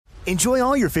Enjoy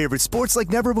all your favorite sports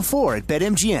like never before at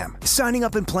BetMGM. Signing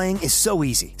up and playing is so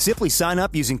easy. Simply sign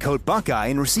up using code Buckeye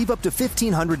and receive up to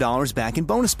 $1,500 back in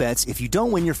bonus bets if you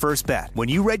don't win your first bet. When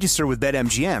you register with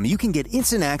BetMGM, you can get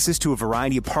instant access to a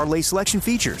variety of parlay selection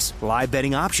features, live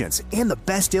betting options, and the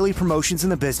best daily promotions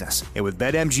in the business. And with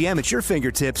BetMGM at your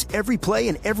fingertips, every play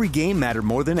and every game matter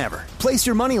more than ever. Place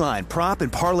your moneyline, prop,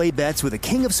 and parlay bets with the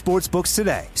king of sportsbooks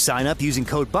today. Sign up using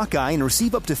code Buckeye and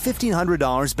receive up to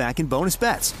 $1,500 back in bonus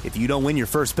bets if you don't win your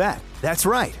first bet. That's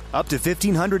right, up to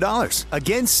 $1,500.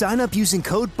 Again, sign up using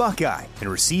code Buckeye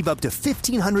and receive up to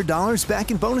 $1,500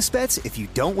 back in bonus bets if you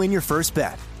don't win your first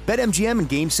bet. BetMGM and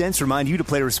GameSense remind you to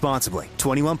play responsibly.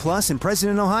 21 plus and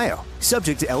present in Ohio.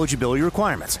 Subject to eligibility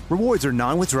requirements. Rewards are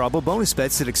non-withdrawable bonus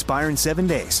bets that expire in 7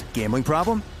 days. Gambling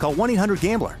problem? Call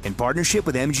 1-800-GAMBLER in partnership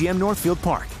with MGM Northfield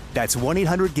Park. That's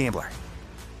 1-800-GAMBLER.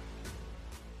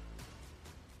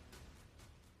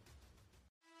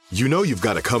 You know you've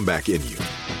got a comeback in you.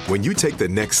 When you take the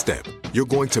next step, you're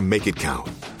going to make it count.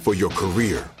 For your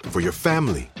career, for your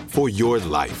family, for your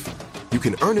life. You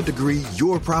can earn a degree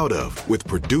you're proud of with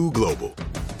Purdue Global.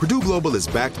 Purdue Global is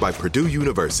backed by Purdue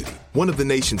University, one of the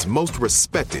nation's most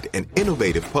respected and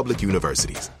innovative public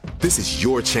universities. This is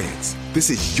your chance. This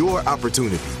is your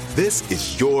opportunity. This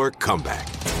is your comeback.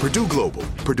 Purdue Global,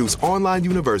 Purdue's online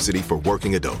university for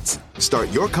working adults. Start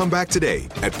your comeback today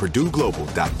at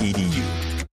purdueglobal.edu.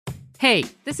 Hey,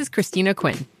 this is Christina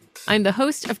Quinn. I'm the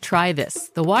host of Try This,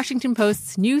 the Washington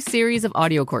Post's new series of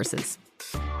audio courses.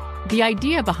 The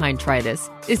idea behind Try This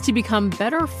is to become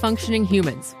better functioning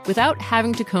humans without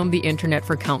having to comb the internet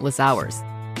for countless hours.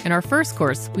 In our first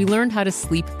course, we learned how to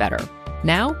sleep better.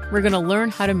 Now, we're going to learn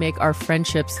how to make our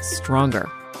friendships stronger.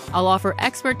 I'll offer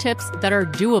expert tips that are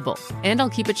doable, and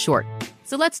I'll keep it short.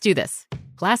 So let's do this.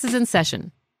 Class is in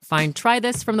session. Find Try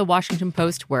This from the Washington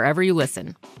Post wherever you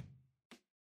listen.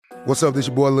 What's up, this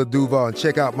your boy Lil Duval, and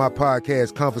check out my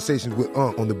podcast, Conversations with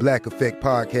Unc, on the Black Effect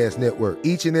Podcast Network.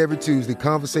 Each and every Tuesday,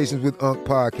 Conversations with Unc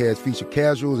podcast feature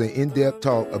casuals and in-depth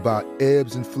talk about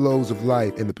ebbs and flows of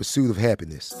life and the pursuit of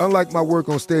happiness. Unlike my work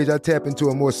on stage, I tap into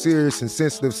a more serious and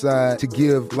sensitive side to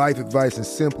give life advice and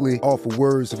simply offer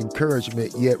words of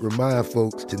encouragement, yet remind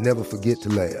folks to never forget to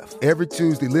laugh. Every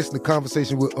Tuesday, listen to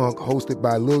Conversations with Unc, hosted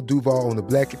by Lil Duval on the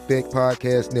Black Effect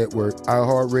Podcast Network,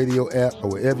 iHeartRadio app, or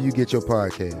wherever you get your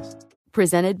podcasts.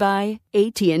 Presented by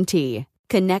AT&T.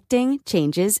 Connecting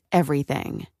changes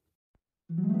everything.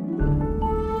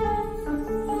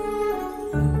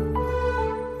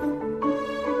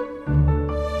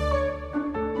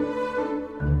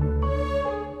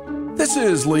 This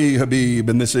is Lee Habib,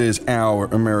 and this is Our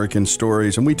American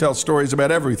Stories, and we tell stories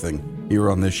about everything here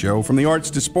on this show, from the arts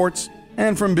to sports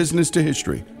and from business to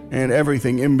history and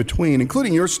everything in between,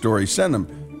 including your stories. Send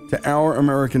them to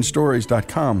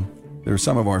ouramericanstories.com. They're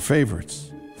some of our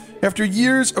favorites. After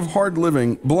years of hard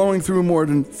living, blowing through more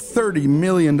than $30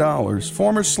 million,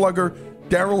 former Slugger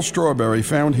Darryl Strawberry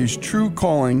found his true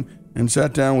calling and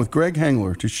sat down with Greg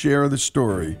Hengler to share the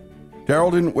story.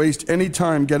 Darryl didn't waste any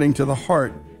time getting to the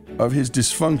heart of his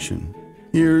dysfunction.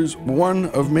 Here's one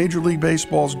of Major League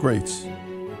Baseball's greats,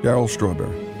 Darryl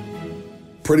Strawberry.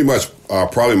 Pretty much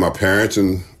probably my parents,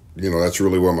 and that's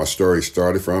really where my story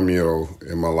started from,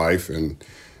 in my life. And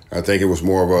I think it was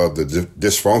more of the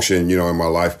dysfunction, in my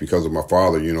life because of my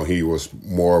father. He was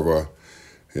more of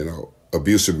a,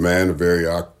 abusive man, a very,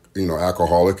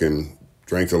 alcoholic, and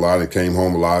drank a lot and came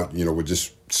home a lot, with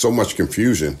just so much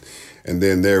confusion. And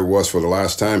then there was, for the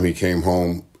last time, he came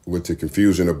home with the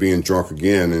confusion of being drunk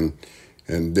again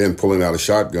and then pulling out a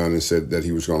shotgun and said that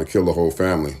he was going to kill the whole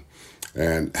family.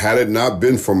 And had it not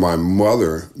been for my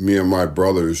mother, me and my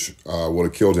brothers would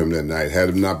have killed him that night. Had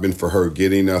it not been for her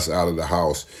getting us out of the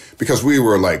house, because we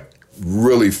were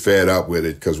really fed up with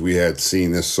it, because we had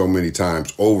seen this so many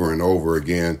times over and over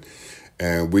again.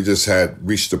 And we just had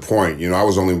reached the point. I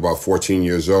was only about 14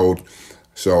 years old.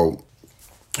 So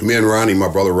me and Ronnie, my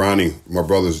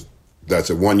brother's that's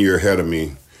 1 year ahead of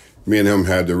me, me and him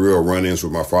had the real run-ins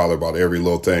with my father about every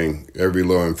little thing, every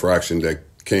little infraction that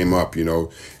came up.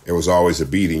 It was always a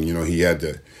beating. He had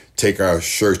to take our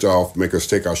shirts off, make us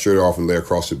take our shirt off and lay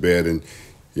across the bed. And,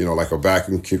 like a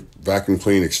vacuum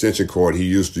clean extension cord, he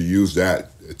used to use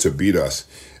that to beat us.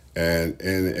 And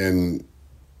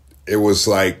it was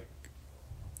like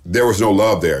there was no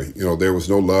love there. There was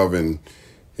no love, and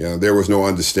there was no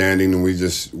understanding. And we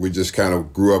just kind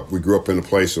of grew up. We grew up in a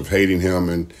place of hating him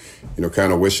and,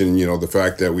 kind of wishing, the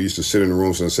fact that we used to sit in the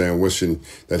rooms and wishing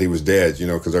that he was dead,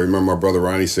 because I remember my brother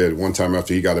Ronnie said one time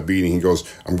after he got a beating, he goes,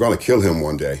 "I'm going to kill him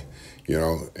one day,"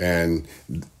 and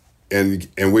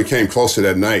and we came closer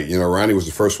that night. Ronnie was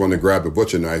the first one to grab the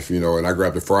butcher knife, and I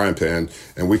grabbed the frying pan,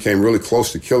 and we came really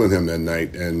close to killing him that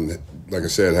night. And like I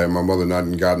said, had my mother not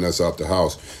gotten us out the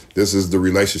house, this is the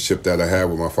relationship that I had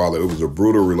with my father. It was a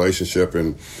brutal relationship,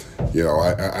 and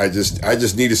I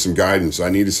just needed some guidance. I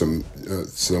needed some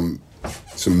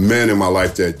men in my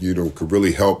life that could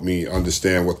really help me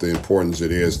understand what the importance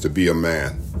it is to be a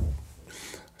man.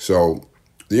 So,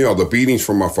 the beatings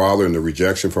from my father and the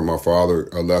rejection from my father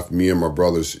left me and my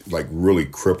brothers like really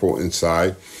crippled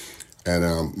inside,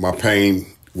 and my pain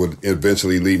would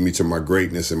eventually lead me to my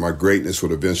greatness, and my greatness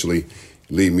would eventually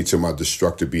lead me to my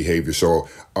destructive behavior. So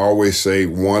I always say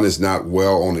one is not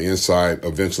well on the inside.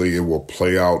 Eventually it will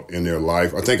play out in their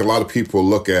life. I think a lot of people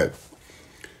look at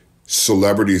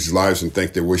celebrities' lives and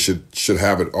think that we should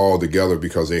have it all together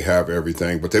because they have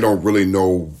everything, but they don't really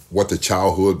know what the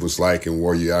childhood was like and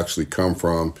where you actually come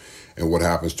from and what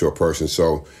happens to a person.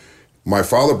 So my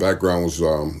father background was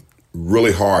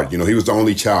really hard. He was the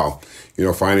only child.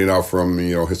 Finding out from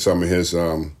some of his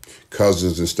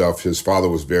cousins and stuff, his father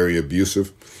was very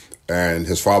abusive, and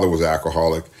his father was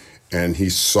alcoholic, and he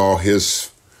saw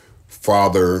his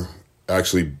father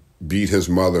actually beat his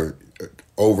mother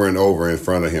over and over in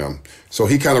front of him. So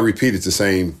he kind of repeated the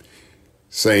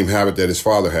same habit that his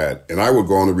father had, and I would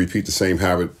go on to repeat the same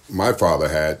habit my father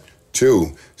had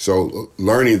too. So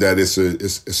learning that it's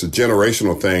a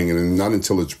generational thing, and not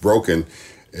until it's broken,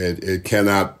 it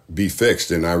cannot be fixed.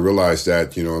 And I realized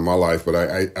that, in my life, but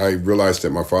I realized that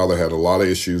my father had a lot of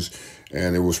issues,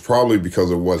 and it was probably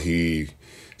because of what he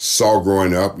saw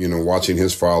growing up, watching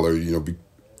his father,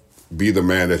 be the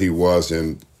man that he was,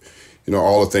 and,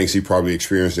 all the things he probably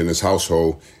experienced in his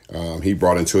household, he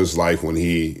brought into his life when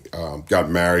he got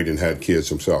married and had kids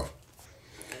himself.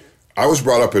 I was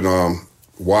brought up in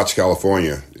Watts,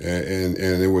 California, and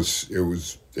it was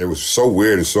so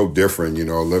weird and so different,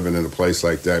 living in a place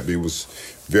like that. It was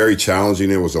very challenging.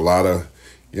 There was a lot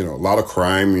of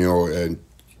crime, and,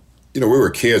 we were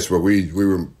kids, but we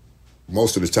were,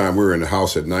 most of the time we were in the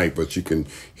house at night, but you can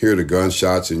hear the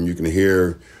gunshots and you can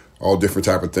hear all different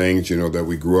type of things, that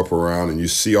we grew up around, and you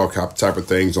see all type of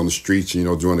things on the streets,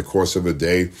 during the course of a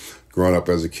day growing up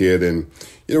as a kid. And,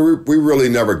 we really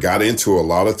never got into a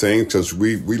lot of things because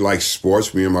we liked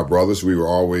sports, me and my brothers. We were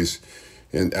always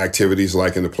in activities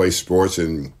like in the play sports,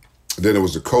 and then there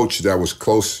was a coach that was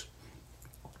close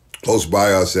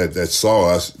by us that saw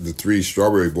us, the three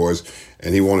Strawberry Boys,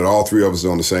 and he wanted all three of us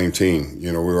on the same team.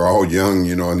 We were all young,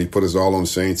 and he put us all on the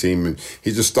same team, and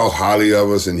he just thought highly of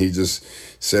us, and he just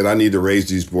said, I need to raise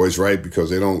these boys right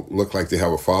because they don't look like they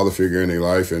have a father figure in their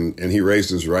life, and he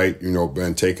raised us right,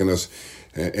 and taking us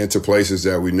into places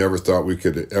that we never thought we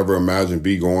could ever imagine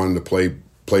going to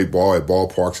play ball at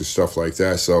ballparks and stuff like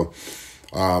that. So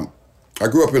I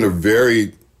grew up in a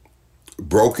very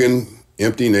broken,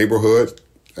 empty neighborhood,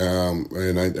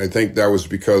 and I think that was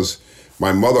because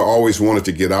my mother always wanted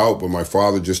to get out, but my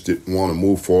father just didn't want to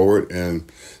move forward. And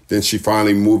then she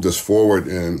finally moved us forward,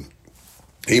 and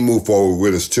he moved forward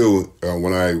with us too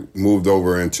when I moved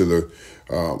over into the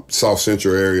South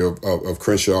Central area of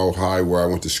Crenshaw High, where I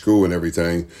went to school and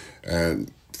everything.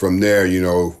 And from there,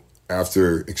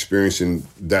 after experiencing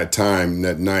that time,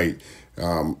 that night,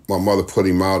 my mother put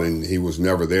him out, and he was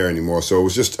never there anymore. So it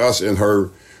was just us and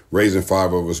her raising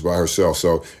five of us by herself.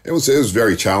 So it was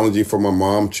very challenging for my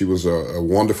mom. She was a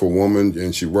wonderful woman,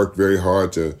 and she worked very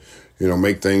hard to,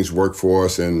 make things work for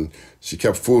us. And she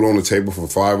kept food on the table for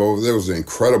five of us. It was an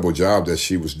incredible job that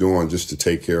she was doing just to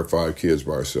take care of five kids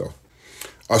by herself.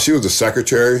 She was a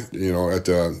secretary, at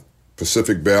the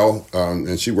Pacific Bell,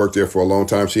 and she worked there for a long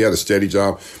time. She had a steady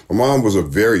job. My mom was a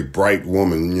very bright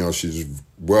woman. She's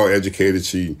well educated.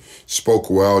 She spoke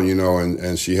well,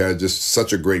 and she had just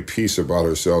such a great peace about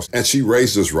herself. And she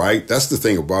raised us right. That's the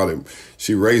thing about it.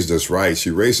 She raised us right.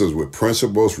 She raised us with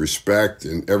principles, respect,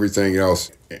 and everything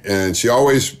else. And she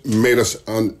always made us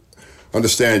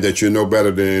understand that you're no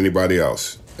better than anybody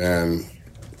else. And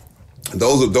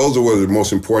those were the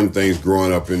most important things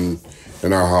growing up in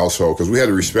our household, because we had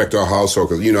to respect our household.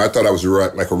 Because, I thought I was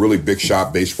like a really big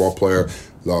shot baseball player,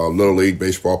 little league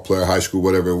baseball player, high school,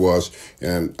 whatever it was.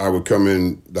 And I would come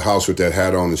in the house with that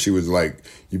hat on, and she was like,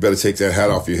 you better take that hat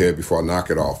off your head before I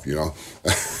knock it off,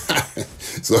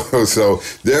 So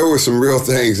there were some real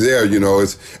things there,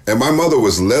 and my mother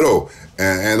was little,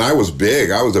 and I was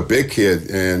big. I was a big kid,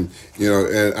 and,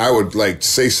 and I would like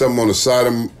say something on the side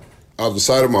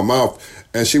of my mouth,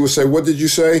 and she would say, what did you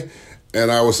say?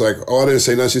 And I was like, oh, I didn't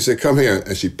say nothing. She said, come here.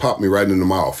 And she popped me right in the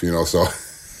mouth, so.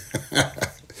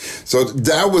 So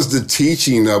that was the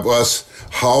teaching of us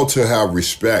how to have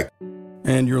respect.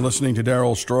 And you're listening to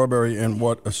Darryl Strawberry, and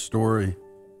what a story.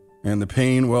 And the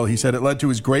pain, well, he said it led to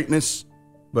his greatness,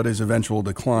 but his eventual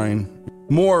decline.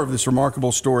 More of this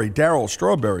remarkable story, Darryl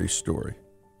Strawberry's story,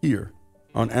 here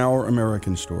on Our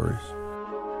American Stories.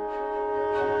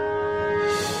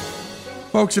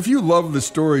 Folks, if you love the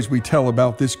stories we tell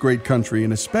about this great country,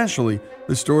 and especially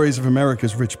the stories of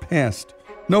America's rich past,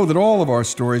 know that all of our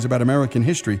stories about American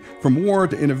history, from war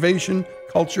to innovation,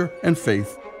 culture, and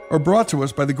faith, are brought to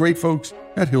us by the great folks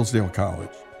at Hillsdale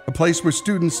College, a place where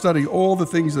students study all the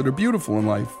things that are beautiful in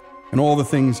life and all the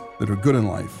things that are good in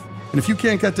life. And if you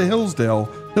can't get to Hillsdale,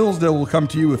 Hillsdale will come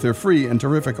to you with their free and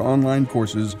terrific online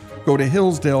courses. Go to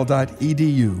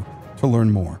hillsdale.edu to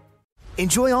learn more.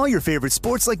 Enjoy all your favorite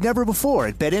sports like never before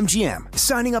at BetMGM.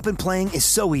 Signing up and playing is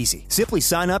so easy. Simply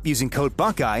sign up using code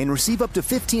Buckeye and receive up to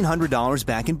 $1,500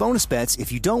 back in bonus bets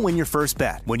if you don't win your first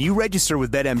bet. When you register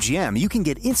with BetMGM, you can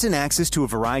get instant access to a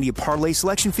variety of parlay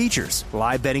selection features,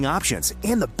 live betting options,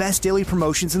 and the best daily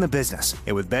promotions in the business.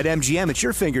 And with BetMGM at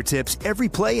your fingertips, every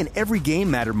play and every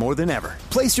game matter more than ever.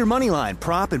 Place your moneyline,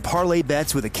 prop, and parlay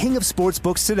bets with the king of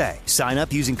sportsbooks today. Sign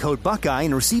up using code Buckeye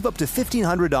and receive up to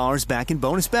 $1,500 back in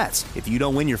bonus bets if you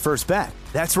don't win your first bet.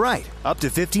 That's right, up to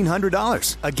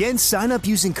 $1,500. Again, sign up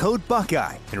using code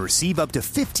Buckeye and receive up to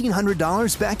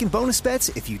 $1,500 back in bonus bets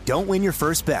if you don't win your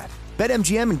first bet.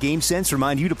 BetMGM and GameSense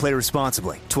remind you to play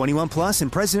responsibly. 21 plus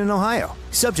and present in Ohio.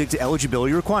 Subject to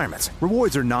eligibility requirements.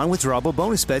 Rewards are non-withdrawable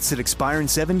bonus bets that expire in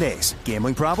 7 days.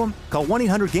 Gambling problem? Call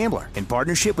 1-800-GAMBLER in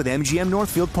partnership with MGM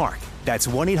Northfield Park. That's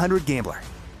 1-800-GAMBLER.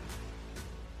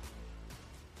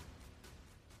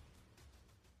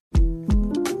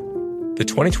 The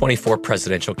 2024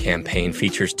 presidential campaign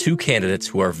features two candidates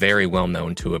who are very well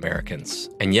known to Americans.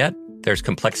 And yet, there's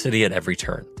complexity at every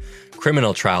turn.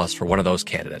 Criminal trials for one of those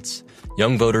candidates.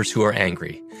 Young voters who are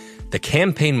angry. The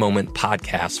Campaign Moment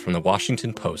podcast from the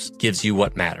Washington Post gives you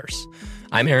what matters.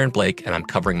 I'm Aaron Blake, and I'm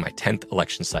covering my 10th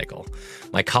election cycle.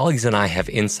 My colleagues and I have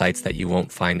insights that you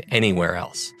won't find anywhere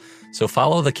else. So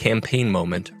follow The Campaign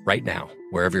Moment right now,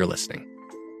 wherever you're listening.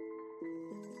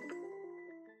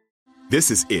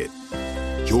 This is it.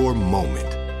 Your moment.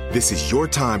 This is your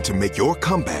time to make your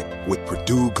comeback with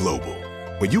Purdue Global.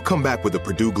 When you come back with a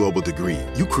Purdue Global degree,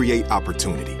 you create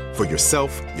opportunity for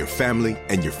yourself, your family,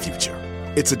 and your future.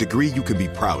 It's a degree you can be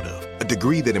proud of, a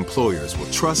degree that employers will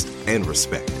trust and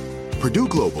respect. Purdue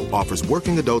Global offers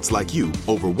working adults like you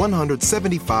over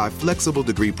 175 flexible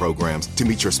degree programs to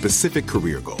meet your specific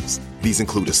career goals. These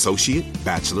include associate,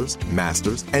 bachelor's,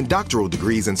 master's, and doctoral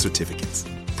degrees and certificates.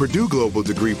 Purdue Global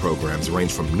degree programs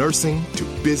range from nursing to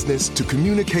business to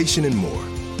communication and more.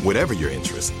 Whatever your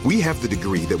interest, we have the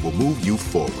degree that will move you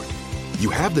forward.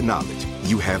 You have the knowledge,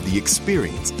 you have the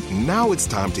experience. Now it's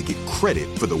time to get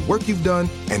credit for the work you've done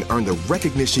and earn the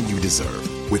recognition you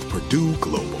deserve with Purdue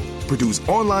Global, Purdue's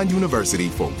online university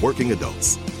for working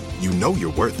adults. You know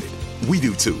you're worth it. We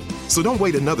do too. So don't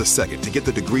wait another second to get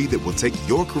the degree that will take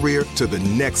your career to the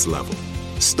next level.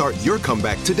 Start your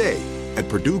comeback today at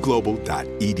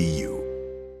purdueglobal.edu.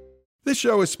 This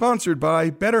show is sponsored by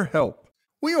BetterHelp.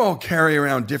 We all carry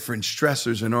around different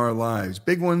stressors in our lives,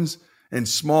 big ones and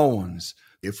small ones.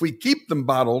 If we keep them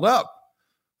bottled up,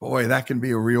 boy, that can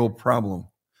be a real problem.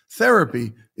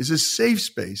 Therapy is a safe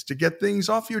space to get things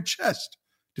off your chest,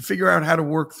 to figure out how to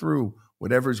work through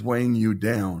whatever's weighing you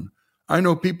down. I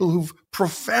know people who've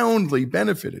profoundly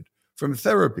benefited from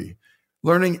therapy,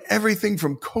 learning everything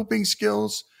from coping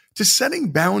skills to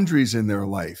setting boundaries in their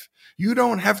life. You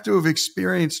don't have to have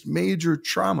experienced major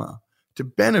trauma to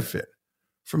benefit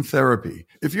from therapy.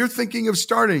 If you're thinking of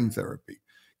starting therapy,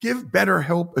 give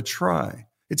BetterHelp a try.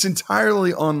 It's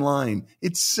entirely online.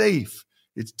 It's safe.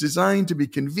 It's designed to be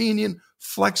convenient,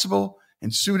 flexible,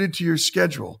 and suited to your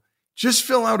schedule. Just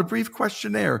fill out a brief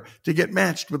questionnaire to get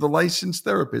matched with a licensed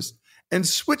therapist and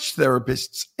switch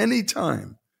therapists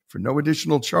anytime for no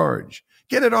additional charge.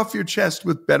 Get it off your chest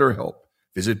with BetterHelp.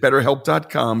 Visit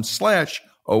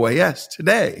BetterHelp.com/OAS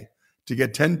today to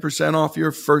get 10% off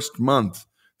your first month.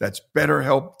 That's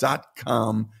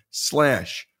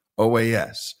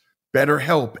BetterHelp.com/OAS.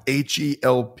 BetterHelp,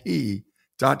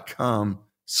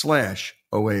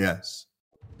 HELP.com/OAS.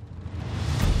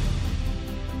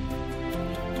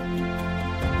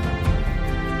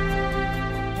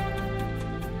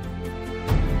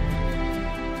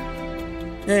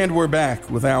 And we're back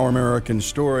with Our American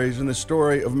Stories and the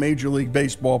story of Major League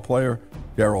Baseball player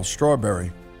Darryl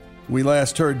Strawberry. We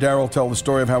last heard Darryl tell the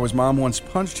story of how his mom once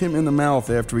punched him in the mouth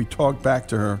after he talked back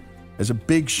to her as a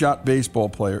big shot baseball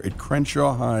player at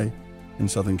Crenshaw High in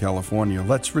Southern California.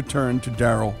 Let's return to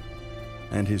Darryl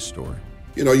and his story.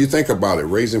 You know, you think about it,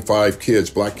 raising 5 kids,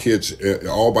 black kids,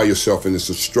 all by yourself, and it's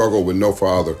a struggle with no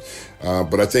father.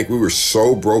 But I think we were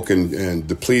so broken and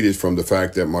depleted from the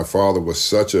fact that my father was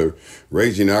such a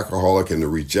raging alcoholic, and the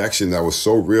rejection that was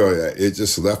so real. It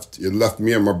just left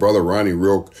me and my brother Ronnie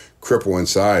real crippled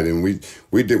inside, and we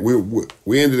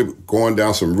ended up going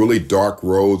down some really dark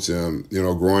roads.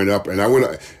 Growing up, and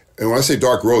when I say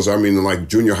dark roads, I mean like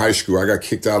junior high school. I got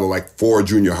kicked out of like 4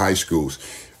 junior high schools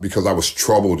because I was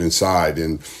troubled inside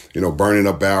and, burning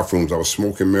up bathrooms. I was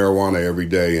smoking marijuana every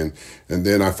day. And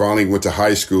then I finally went to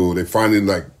high school. They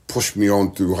finally pushed me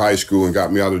on through high school and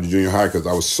got me out of the junior high because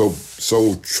I was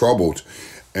so troubled.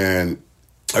 And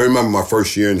I remember my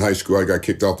first year in high school, I got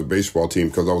kicked off the baseball team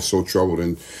because I was so troubled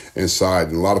inside.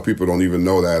 And a lot of people don't even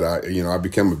know that. I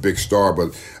became a big star,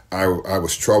 but I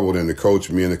was troubled, and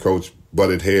me and the coach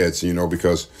butted heads,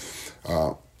 because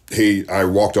I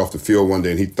walked off the field one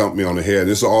day and he thumped me on the head.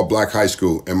 This is an all-black high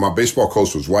school, and my baseball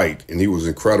coach was white, and he was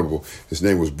incredible. His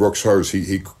name was Brooks Hurst.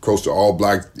 He coached an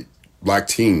all-black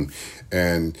team,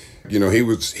 and he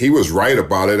was right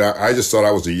about it. I just thought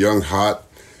I was a young, hot,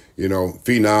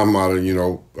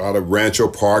 phenom out of Rancho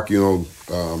Park,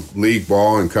 league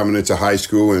ball, and coming into high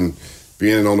school and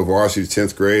being on the varsity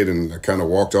 10th grade, and I kind of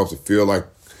walked off the field like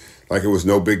it was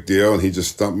no big deal, and he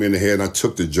just thumped me in the head, and I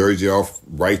took the jersey off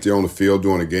right there on the field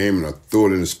during the game, and I threw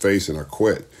it in his face, and I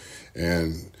quit.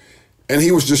 And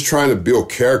he was just trying to build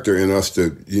character in us to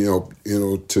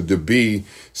be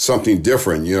something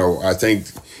different. I think,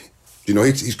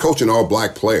 he's coaching all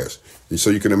black players, and so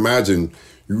you can imagine,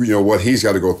 what he's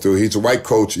got to go through. He's a white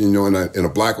coach, in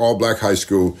a all black high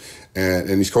school, and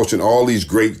he's coaching all these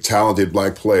great, talented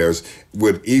black players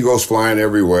with egos flying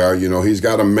everywhere. He's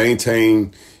got to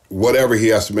maintain whatever he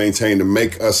has to maintain to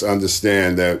make us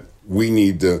understand that we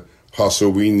need to hustle,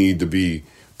 we need to be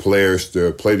players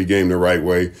to play the game the right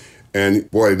way. And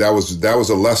boy, that was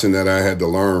a lesson that I had to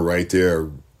learn right there,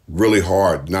 really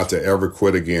hard, not to ever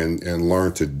quit again and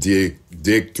learn to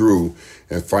dig through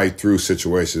and fight through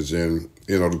situations. And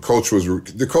the coach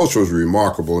was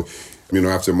remarkable.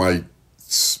 After my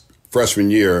freshman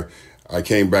year, I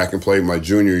came back and played my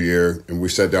junior year, and we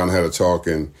sat down and had a talk,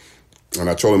 and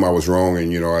I told him I was wrong,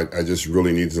 and I just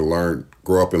really needed to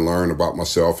grow up and learn about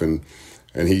myself, and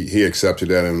he accepted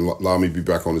that and allowed me to be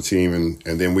back on the team, and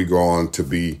then we go on to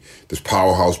be this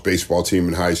powerhouse baseball team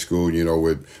in high school,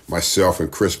 with myself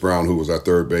and Chris Brown, who was our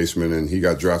third baseman, and he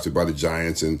got drafted by the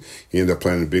Giants, and he ended up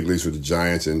playing in the big leagues with the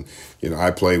Giants, and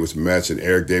I played with the Mets, and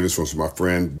Eric Davis was my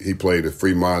friend. He played at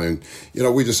Fremont,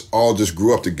 and we just all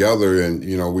grew up together, and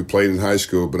we played in high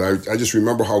school. But I just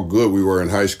remember how good we were in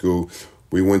high school.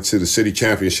 We went to the city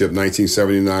championship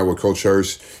 1979 with Coach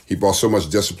Hurst. He brought so much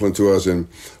discipline to us, and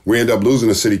we ended up losing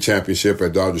the city championship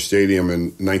at Dodger Stadium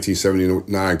in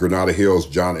 1979. Granada Hills,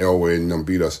 John Elway, and them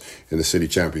beat us in the city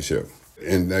championship.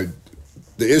 And the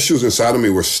issues inside of me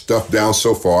were stuffed down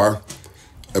so far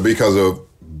because of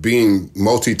being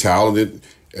multi-talented,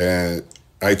 and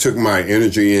I took my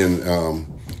energy in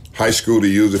high school to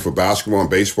use it for basketball and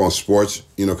baseball and sports,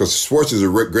 because sports is a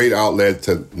great outlet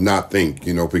to not think,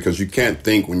 because you can't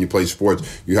think when you play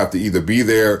sports. You have to either be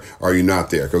there or you're not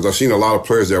there. Because I've seen a lot of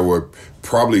players that were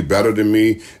probably better than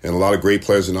me and a lot of great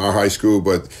players in our high school,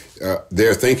 but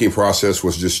their thinking process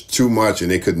was just too much, and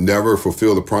they could never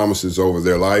fulfill the promises over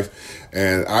their life.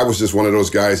 And I was just one of those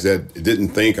guys that didn't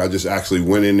think. I just actually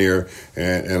went in there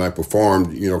and I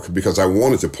performed, because I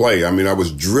wanted to play. I mean, I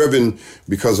was driven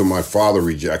because of my father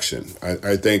rejection.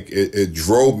 I think it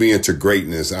drove me into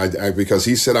greatness because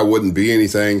he said I wouldn't be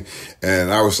anything.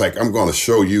 And I was like, I'm going to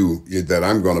show you that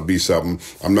I'm going to be something.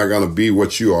 I'm not going to be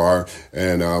what you are.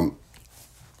 And,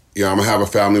 I'm going to have a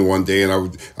family one day,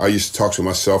 and I used to talk to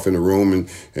myself in the room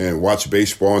and watch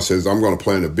baseball and says, I'm going to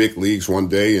play in the big leagues one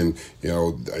day. And,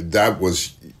 that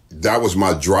was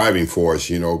my driving force,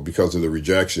 because of the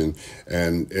rejection.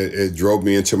 And it drove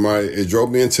me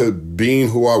into being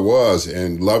who I was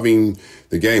and loving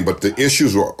the game. But the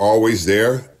issues were always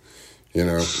there.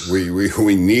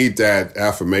 We need that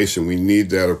affirmation. We need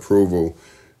that approval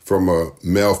from a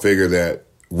male figure that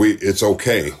it's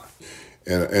okay.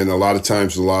 And a lot of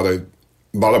times, a lot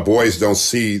of boys don't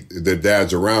see their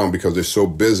dads around because they're so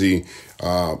busy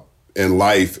in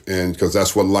life, and because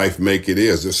that's what life make it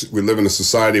is. We live in a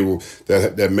society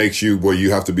that makes you where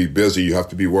you have to be busy, you have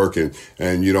to be working,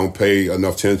 and you don't pay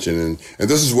enough attention. And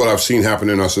this is what I've seen happen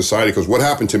in our society. Because what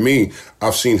happened to me,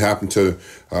 I've seen happen to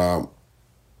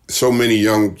so many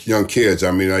young kids.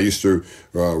 I mean, I used to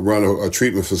run a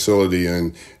treatment facility,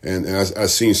 and I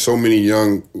seen so many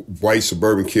young white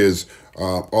suburban kids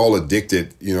all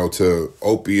addicted, to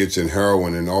opiates and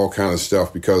heroin and all kind of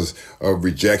stuff because of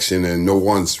rejection and no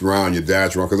one's around. Your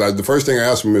dad's around. Because the first thing I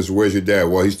asked him is, "Where's your dad?"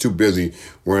 Well, he's too busy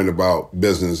worrying about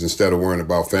business instead of worrying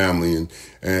about family,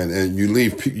 and you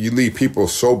leave people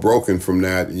so broken from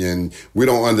that, and we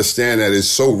don't understand that it's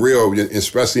so real,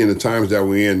 especially in the times that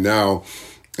we're in now.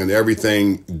 And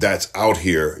everything that's out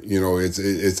here,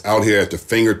 it's out here at the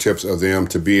fingertips of them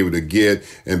to be able to get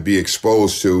and be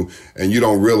exposed to. And you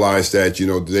don't realize that,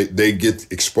 they get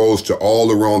exposed to all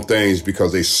the wrong things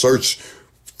because they search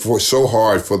for so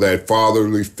hard for that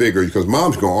fatherly figure, because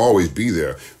mom's going to always be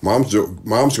there. Mom's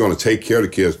going to take care of the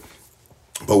kids.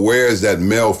 But where is that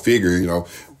male figure,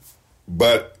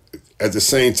 But at the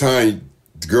same time,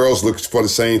 the girls look for the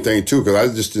same thing too, because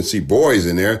I just didn't see boys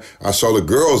in there. I saw the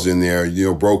girls in there,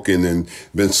 broken and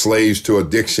been slaves to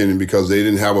addiction because they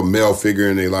didn't have a male figure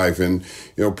in their life. And,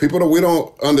 we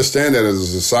don't understand that as a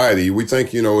society. We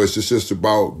think, it's just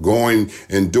about going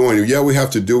and doing. Yeah, we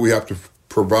have to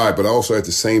provide, but also at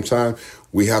the same time,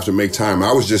 we have to make time.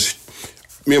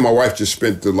 Me and my wife just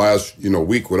spent the last,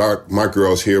 week with my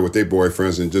girls here with their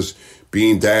boyfriends and just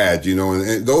being dad, and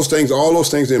all those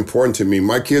things are important to me.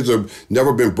 My kids have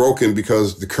never been broken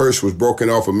because the curse was broken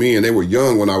off of me, and they were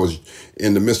young when I was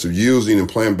in the midst of using and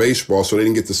playing baseball, so they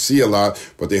didn't get to see a lot,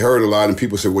 but they heard a lot, and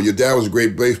people said, well, your dad was a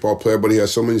great baseball player, but he had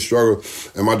so many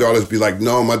struggles. And my daughters be like,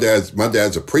 no, my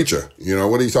dad's a preacher.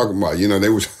 What are you talking about? They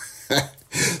was...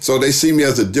 So they see me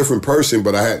as a different person,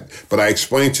 but I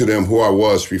explained to them who I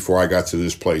was before I got to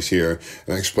this place here.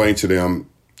 And I explained to them,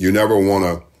 you never want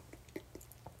to,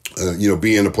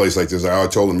 be in a place like this. I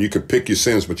told them you could pick your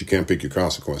sins, but you can't pick your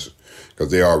consequences because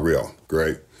they are real.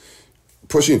 Great.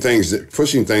 Pushing things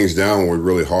down was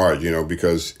really hard,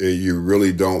 because you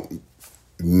really don't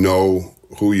know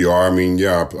who you are.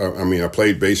 I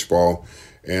played baseball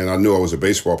and I knew I was a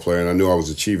baseball player and I knew I was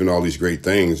achieving all these great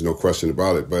things, no question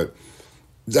about it. But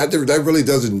that really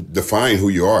doesn't define who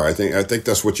you are. I think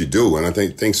that's what you do. And I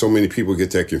think so many people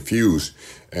get that confused.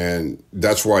 And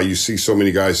that's why you see so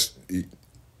many guys,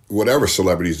 whatever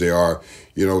celebrities they are,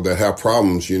 that have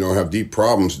problems, have deep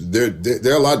problems.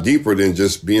 They're a lot deeper than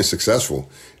just being successful.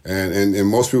 And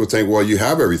most people think, well, you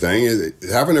have everything.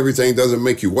 Having everything doesn't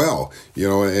make you well,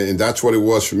 and that's what it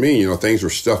was for me. Things were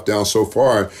stuffed down so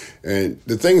far. And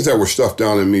the things that were stuffed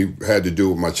down in me had to do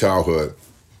with my childhood.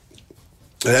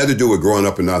 It had to do with growing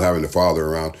up and not having a father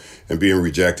around and being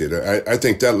rejected. I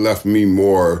think that left me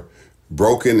more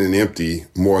broken and empty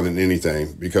more than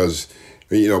anything because,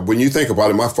 when you think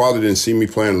about it, my father didn't see me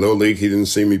playing Little League. He didn't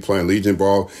see me playing Legion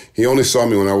ball. He only saw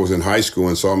me when I was in high school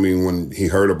and saw me when he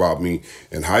heard about me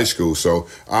in high school. So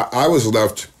I was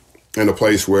left in a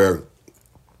place where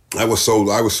I was so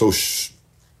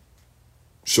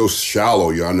shallow,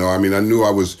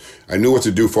 I knew what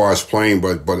to do for us playing,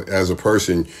 but as a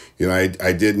person,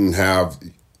 I didn't have,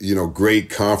 great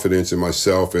confidence in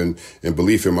myself and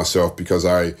belief in myself because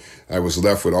I was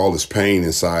left with all this pain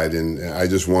inside and I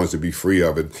just wanted to be free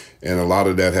of it. And a lot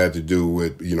of that had to do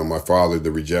with, my father,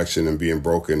 the rejection and being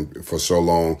broken for so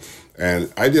long.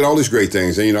 And I did all these great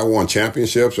things. And, I won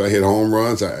championships. I hit home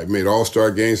runs. I made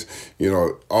all-star games,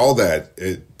 all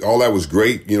that. All that was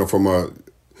great, from a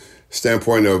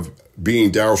standpoint of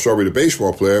being Darryl Strawberry, the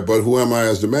baseball player, but who am I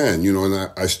as the man?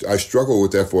 And I struggled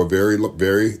with that for a very,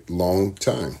 very long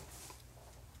time.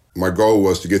 My goal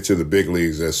was to get to the big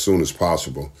leagues as soon as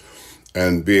possible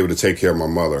and be able to take care of my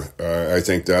mother. I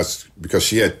think that's because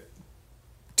she had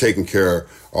taken care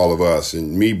of all of us.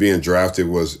 And me being drafted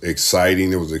was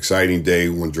exciting. It was an exciting day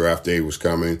when draft day was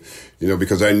coming,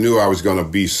 because I knew I was going to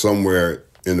be somewhere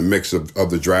in the mix of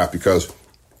the draft because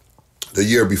the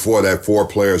year before that, 4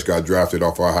 players got drafted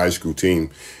off our high school team,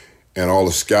 and all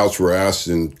the scouts were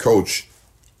asking Coach,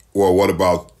 well, what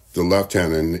about the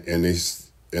left-hander?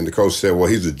 And the coach said, well,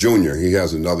 he's a junior. He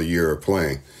has another year of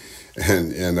playing.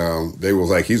 And they was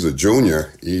like, he's a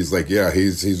junior. He's like, yeah,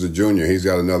 he's a junior. He's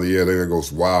got another year. There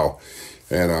goes, wow.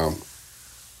 And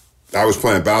I was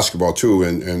playing basketball too,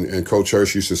 and Coach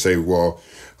Hirsch used to say, well,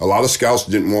 a lot of scouts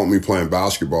didn't want me playing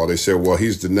basketball. They said, well,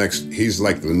 he's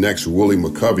like the next Willie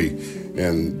McCovey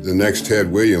and the next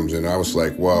Ted Williams. And I was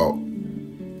like, well,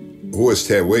 who is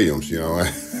Ted Williams,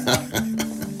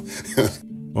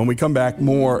 When we come back,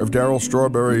 more of Darryl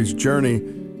Strawberry's journey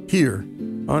here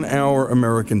on Our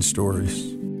American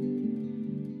Stories.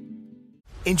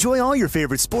 Enjoy all your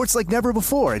favorite sports like never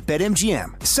before at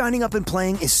BetMGM. Signing up and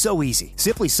playing is so easy.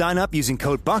 Simply sign up using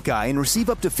code Buckeye and receive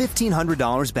up to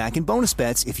 $1,500 back in bonus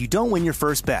bets if you don't win your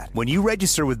first bet. When you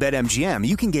register with BetMGM,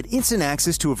 you can get instant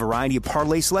access to a variety of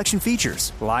parlay selection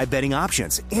features, live betting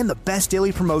options, and the best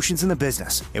daily promotions in the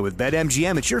business. And with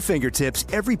BetMGM at your fingertips,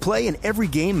 every play and every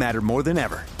game matter more than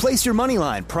ever. Place your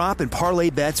moneyline, prop, and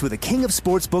parlay bets with the king of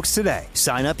sportsbooks today.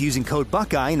 Sign up using code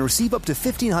Buckeye and receive up to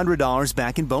 $1,500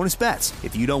 back in bonus bets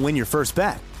if you don't win your first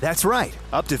bet. That's right,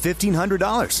 up to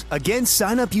 $1,500. Again,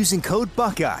 sign up using code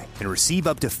Buckeye and receive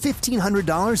up to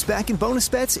 $1,500 back in bonus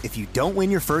bets if you don't win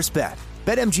your first bet.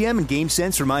 BetMGM and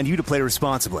GameSense remind you to play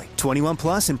responsibly. 21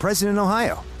 plus and present in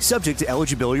Ohio. Subject to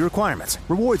eligibility requirements.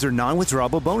 Rewards are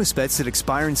non-withdrawable bonus bets that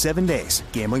expire in 7 days.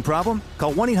 Gambling problem?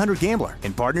 Call 1-800-GAMBLER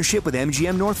in partnership with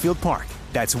MGM Northfield Park.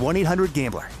 That's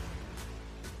 1-800-GAMBLER.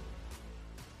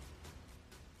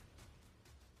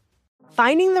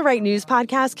 Finding the right news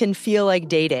podcast can feel like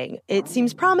dating. It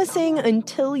seems promising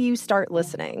until you start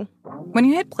listening. When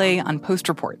you hit play on Post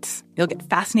Reports, you'll get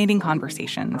fascinating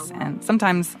conversations and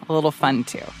sometimes a little fun,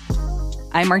 too.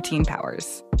 I'm Martine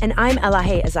Powers. And I'm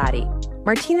Elahe Azadi.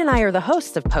 Martine and I are the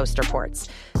hosts of Post Reports.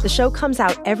 The show comes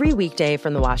out every weekday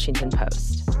from the Washington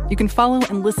Post. You can follow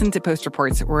and listen to Post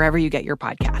Reports wherever you get your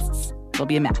podcasts. It'll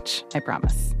be a match, I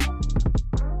promise.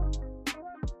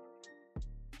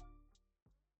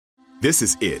 This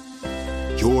is it.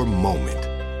 Your moment.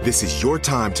 This is your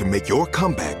time to make your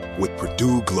comeback with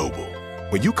Purdue Global.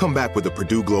 When you come back with a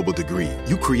Purdue Global degree,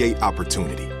 you create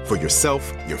opportunity for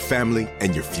yourself, your family,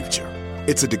 and your future.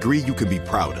 It's a degree you can be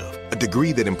proud of, a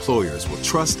degree that employers will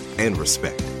trust and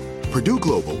respect. Purdue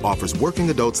Global offers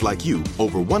working adults like you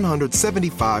over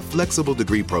 175 flexible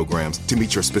degree programs to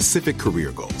meet your specific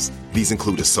career goals. These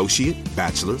include associate,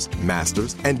 bachelor's,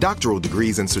 master's, and doctoral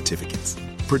degrees and certificates.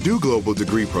 Purdue Global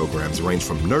degree programs range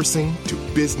from nursing to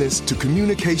business to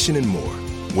communication and more.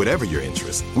 Whatever your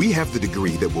interest, we have the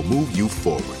degree that will move you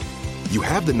forward. You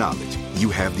have the knowledge, you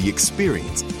have the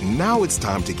experience. Now it's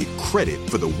time to get credit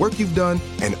for the work you've done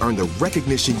and earn the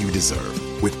recognition you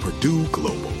deserve with Purdue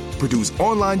Global, Purdue's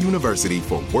online university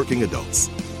for working adults.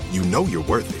 You know you're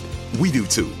worth it. We do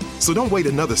too. So don't wait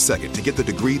another second to get the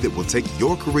degree that will take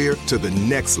your career to the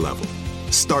next level.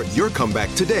 Start your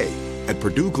comeback today at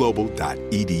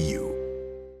purdueglobal.edu.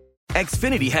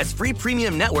 Xfinity has free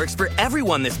premium networks for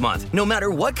everyone this month, no matter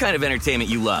what kind of entertainment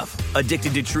you love.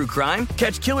 Addicted to true crime?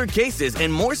 Catch killer cases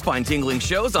and more spine-tingling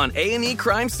shows on A&E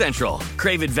Crime Central.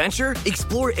 Crave adventure?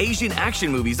 Explore Asian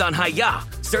action movies on Hi-Ya.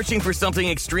 Searching for something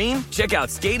extreme? Check out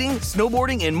skating,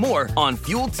 snowboarding, and more on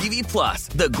Fuel TV Plus,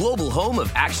 the global home of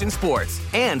action sports.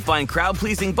 And find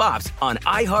crowd-pleasing bops on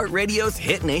iHeartRadio's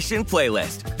Hit Nation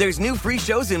playlist. There's new free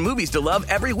shows and movies to love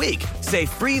every week. Say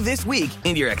free this week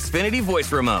in your Xfinity voice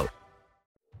remote.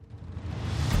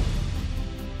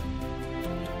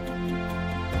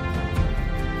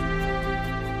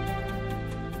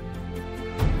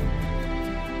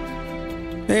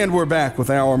 And we're back with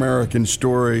Our American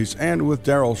Stories and with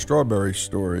Darryl Strawberry's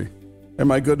story. And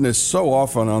my goodness, so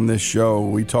often on this show,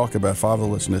 we talk about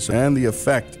fatherlessness and the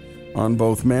effect on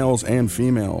both males and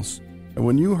females. And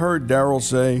when you heard Darryl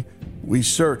say, we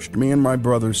searched, me and my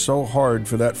brothers, so hard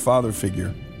for that father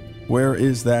figure, where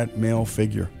is that male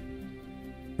figure?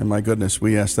 And my goodness,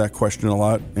 we ask that question a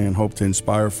lot and hope to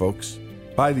inspire folks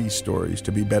by these stories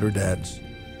to be better dads.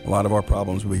 A lot of our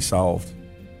problems will be solved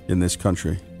in this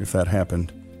country if that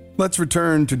happened. Let's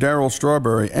return to Darryl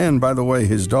Strawberry and, by the way,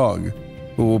 his dog,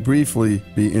 who will briefly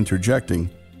be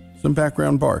interjecting some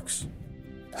background barks.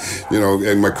 You know,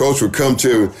 and my coach would come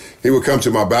to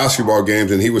my basketball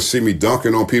games and he would see me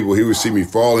dunking on people. He would see me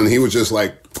fall and he was just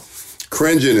like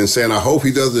cringing and saying, I hope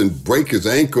he doesn't break his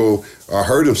ankle or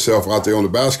hurt himself out there on the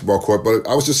basketball court. But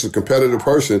I was just a competitive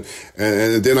person.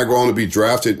 And then I go on to be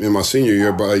drafted in my senior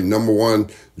year by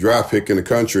 #1 draft pick in the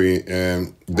country.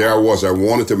 And there I was. I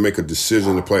wanted to make a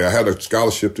decision to play. I had a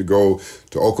scholarship to go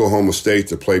to Oklahoma State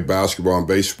to play basketball and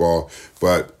baseball.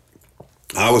 But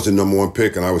I was the #1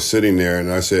 pick, and I was sitting there,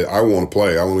 and I said, I want to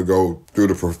play. I want to go through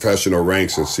the professional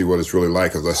ranks and see what it's really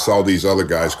like, because I saw these other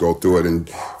guys go through it, and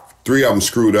 3 of them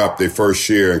screwed up their first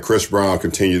year, and Chris Brown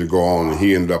continued to go on, and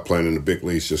he ended up playing in the big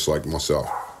leagues just like myself.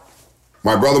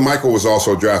 My brother Michael was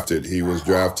also drafted. He was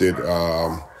drafted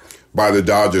by the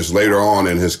Dodgers later on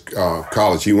in his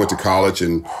college. He went to college,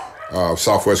 and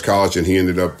Southwest College, and he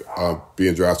ended up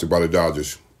being drafted by the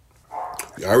Dodgers.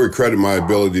 I would credit my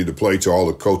ability to play to all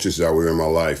the coaches that were in my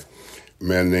life. A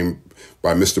man named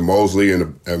by Mr. Mosley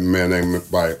and a man named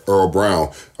by Earl Brown.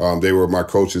 They were my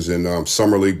coaches in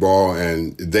summer league ball,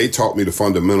 and they taught me the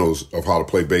fundamentals of how to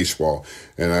play baseball.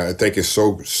 And I think it's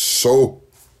so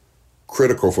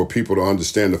critical for people to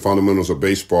understand the fundamentals of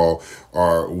baseball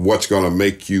are what's going to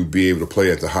make you be able to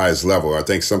play at the highest level. I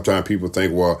think sometimes people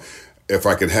think, well, if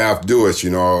I can half do it,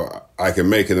 I can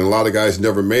make it. And a lot of guys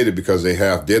never made it because they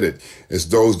half did it. It's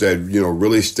those that,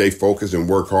 really stay focused and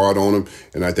work hard on them.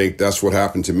 And I think that's what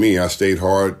happened to me. I stayed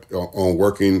hard on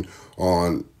working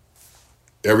on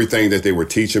everything that they were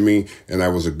teaching me, and I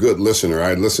was a good listener.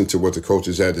 I listened to what the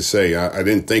coaches had to say. I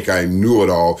didn't think I knew it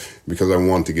all because I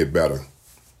wanted to get better.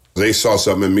 They saw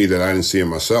something in me that I didn't see in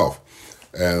myself.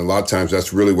 And a lot of times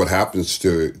that's really what happens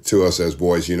to us as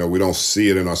boys. We don't see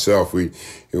it in ourselves. We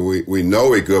know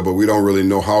we're good, but we don't really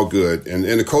know how good. And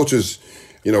the coaches,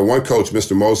 one coach,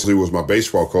 Mr. Mosley, was my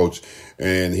baseball coach,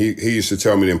 and he used to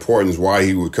tell me the importance why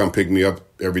he would come pick me up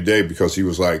every day, because he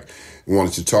was like,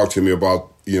 wanted to talk to me about,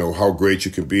 how great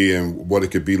you could be and what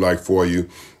it could be like for you.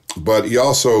 But he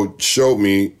also showed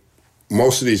me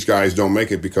most of these guys don't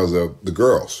make it because of the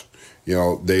girls.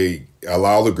 They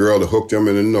allow the girl to hook them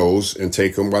in the nose and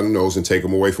take them by the nose and take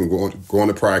them away from going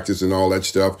to practice and all that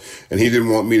stuff. And he didn't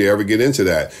want me to ever get into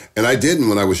that. And I didn't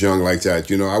when I was young like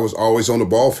that. I was always on the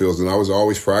ball fields and I was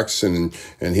always practicing.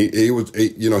 And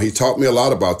he taught me a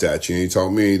lot about that. He taught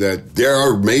me that there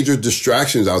are major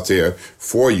distractions out there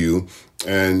for you.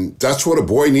 And that's what a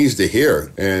boy needs to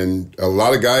hear. And a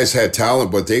lot of guys had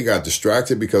talent, but they got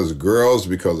distracted because of girls,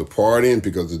 because of partying,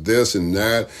 because of this and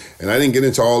that. And I didn't get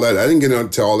into all that. I didn't get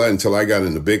into all that until I got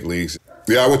in the big leagues.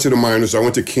 Yeah, I went to the minors. I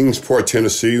went to Kingsport,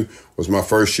 Tennessee, was my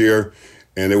first year.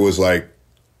 And it was like,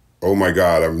 oh my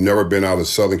God, I've never been out of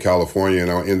Southern California. And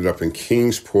I ended up in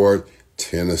Kingsport,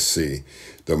 Tennessee,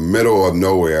 the middle of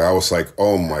nowhere. I was like,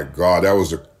 oh my God, that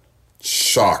was a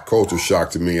culture shock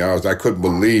to me. I couldn't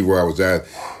believe where I was at.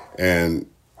 And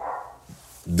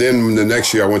then the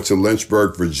next year I went to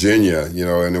Lynchburg, Virginia,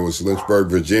 and it was Lynchburg,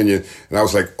 Virginia. And I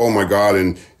was like, oh my God.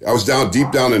 And I was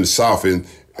deep down in the South, and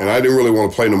I didn't really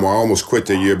want to play no more. I almost quit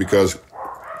that year because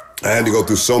I had to go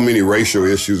through so many racial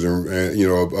issues and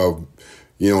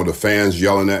the fans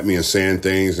yelling at me and saying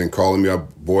things and calling me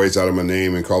up boys out of my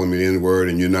name and calling me the N-word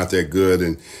and you're not that good.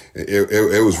 And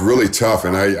it was really tough.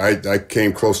 And I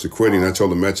came close to quitting. I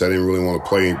told the Mets I didn't really want to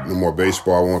play no more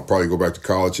baseball. I want to probably go back to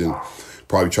college and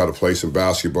probably try to play some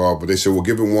basketball. But they said, well,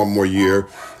 give it one more year.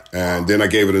 And then I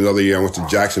gave it another year. I went to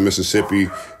Jackson, Mississippi.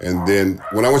 And then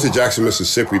when I went to Jackson,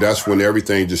 Mississippi, that's when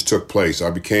everything just took place.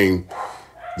 I became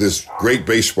this great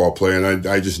baseball player. And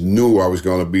I just knew I was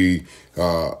going to be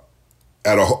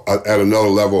at another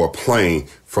level of playing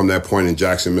from that point in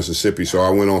Jackson, Mississippi. So I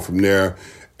went on from there,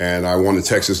 and I won the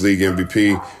Texas League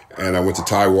MVP, and I went to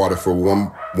Tidewater for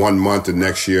one month the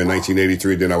next year in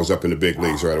 1983. Then I was up in the big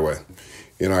leagues right away.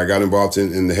 I got involved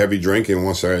in the heavy drinking.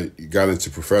 Once I got into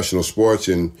professional sports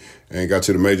and got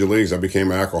to the major leagues, I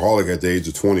became an alcoholic at the age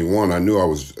of 21. I knew I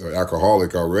was an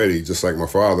alcoholic already, just like my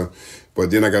father. But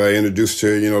then I got introduced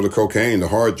to, the cocaine, the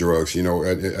hard drugs,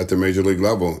 at the major league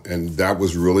level. And that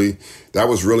was really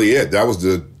it. That was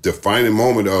the defining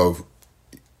moment of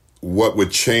what would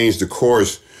change the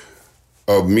course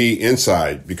of me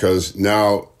inside, because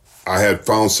now I had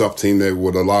found something that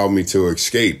would allow me to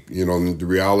escape, the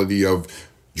reality of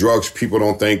drugs. People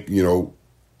don't think,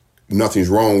 nothing's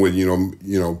wrong with,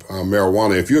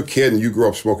 marijuana. If you're a kid and you grew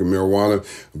up smoking marijuana,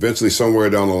 eventually somewhere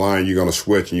down the line, you're going to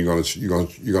switch and you're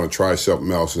going to try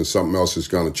something else, and something else is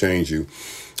going to change you.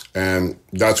 And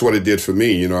that's what it did for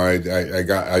me. I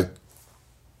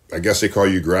guess they call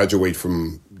you graduate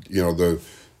from,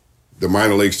 the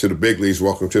minor leagues to the big leagues.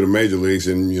 Welcome to the major leagues.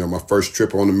 And, my first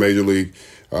trip on the major league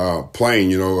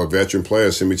plane, a veteran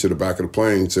player sent me to the back of the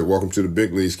plane and said, welcome to the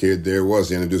big leagues, kid. There it was.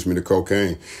 He introduced me to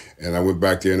cocaine. And I went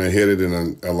back there and I hit it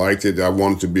and I liked it. I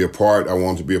wanted to be a part. I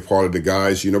wanted to be a part of the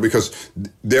guys, because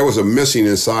there was a missing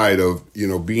inside of,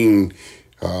 being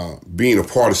a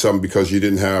part of something, because you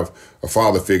didn't have a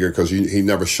father figure, because he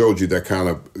never showed you that kind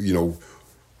of,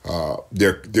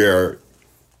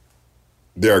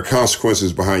 there are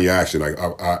consequences behind your action.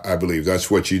 I believe that's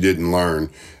what you didn't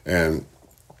learn. And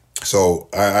so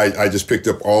I just picked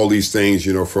up all these things,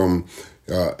 from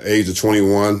age of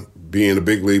 21, being a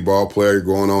big league ball player,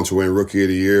 going on to win Rookie of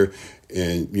the Year.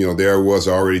 And, there I was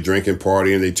already drinking,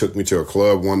 partying. They took me to a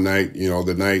club one night,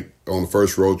 the night on the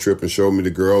first road trip, and showed me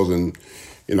the girls. And,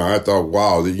 I thought,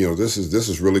 wow, this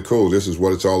is really cool. This is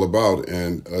what it's all about.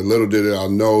 And little did I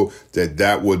know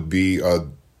that would be a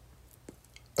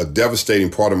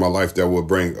devastating part of my life that would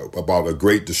bring about a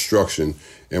great destruction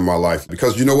in my life.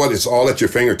 Because you know what? It's all at your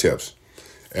fingertips.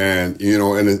 And,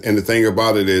 and the thing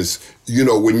about it is,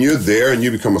 when you're there and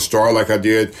you become a star like I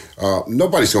did,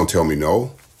 nobody's going to tell me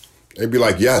no. they'd be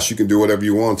like, yes, you can do whatever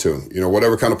you want to.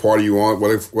 Whatever kind of party you want,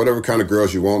 whatever kind of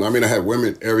girls you want. I mean, I had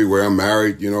women everywhere. I'm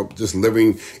married, just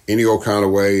living any old kind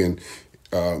of way. And,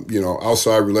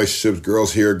 outside relationships,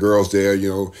 girls here, girls there,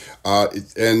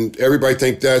 and everybody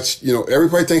thinks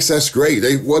that's great.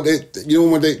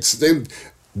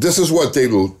 This is what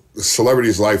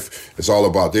celebrities' life is all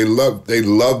about. They love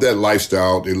that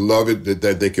lifestyle. They love it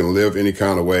that they can live any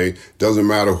kind of way. Doesn't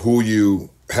matter who you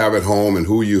have at home and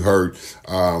who you hurt.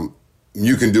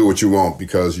 You can do what you want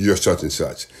because you're such and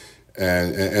such.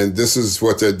 And this is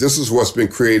what's been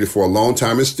created for a long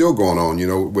time. It's still going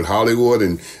on, with Hollywood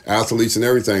and athletes and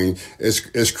everything.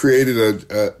 It's created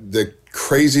the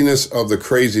craziness of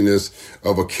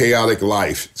a chaotic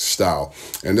lifestyle.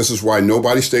 And this is why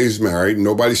nobody stays married,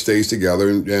 nobody stays together,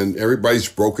 and everybody's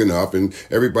broken up and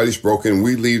everybody's broken.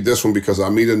 We leave this one because I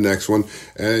meet the next one.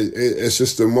 And it's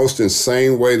just the most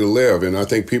insane way to live. And I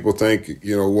think people think,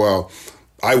 well,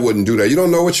 I wouldn't do that. You don't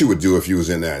know what you would do if you was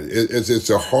in that. It's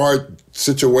a hard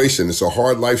situation. It's a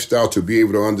hard lifestyle to be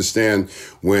able to understand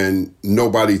when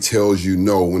nobody tells you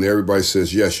no, when everybody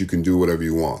says, yes, you can do whatever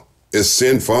you want. Is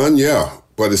sin fun? Yeah,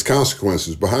 but there's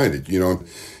consequences behind it,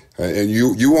 and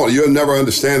you'll never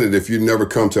understand it if you never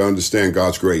come to understand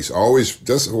God's grace.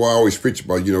 That's why I always preach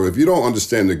about, if you don't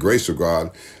understand the grace of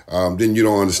God, then you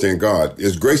don't understand God.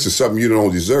 His grace is something you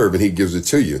don't deserve, and he gives it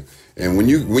to you. And when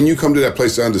you come to that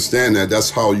place to understand that, that's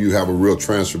how you have a real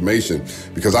transformation,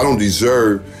 because I don't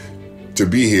deserve to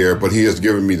be here, but he has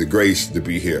given me the grace to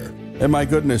be here. And my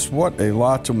goodness, what a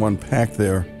lot to unpack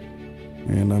there.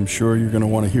 And I'm sure you're going to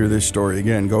want to hear this story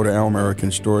again. Go to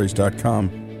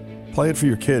ouramericanstories.com. Play it for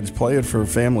your kids. Play it for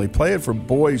family. Play it for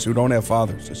boys who don't have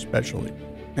fathers, especially.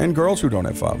 And girls who don't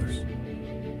have fathers.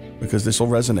 Because this will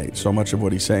resonate. So much of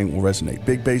what he's saying will resonate.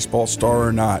 Big baseball star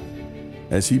or not,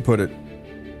 as he put it,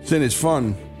 sin is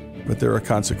fun, but there are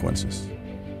consequences.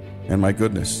 And my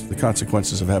goodness, the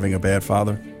consequences of having a bad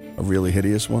father, a really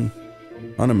hideous one,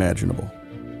 unimaginable.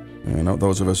 And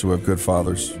those of us who have good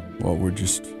fathers, well, we're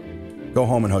just... Go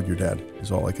home and hug your dad,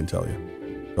 is all I can tell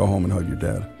you. Go home and hug your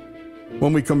dad.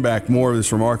 When we come back, more of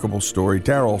this remarkable story,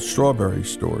 Darryl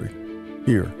Strawberry's story,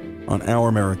 here on Our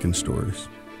American Stories.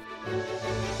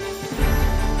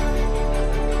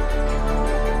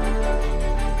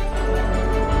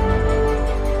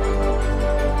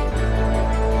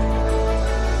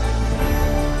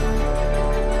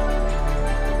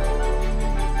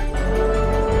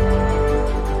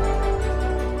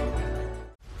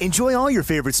 Enjoy all your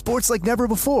favorite sports like never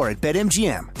before at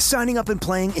BetMGM. Signing up and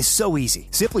playing is so easy.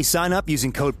 Simply sign up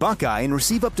using code Buckeye and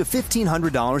receive up to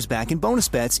 $1,500 back in bonus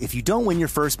bets if you don't win your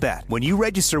first bet. When you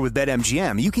register with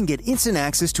BetMGM, you can get instant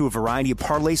access to a variety of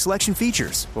parlay selection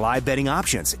features, live betting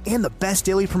options, and the best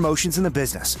daily promotions in the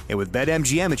business. And with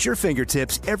BetMGM at your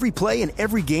fingertips, every play and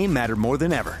every game matter more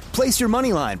than ever. Place your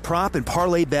moneyline, prop, and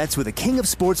parlay bets with the king of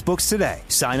sportsbooks today.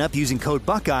 Sign up using code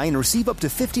Buckeye and receive up to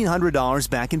 $1,500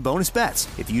 back in bonus bets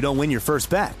if you don't win your first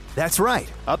bet. That's right,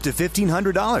 up to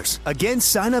 $1,500. Again,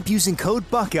 sign up using code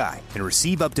Buckeye and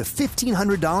receive up to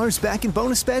 $1,500 back in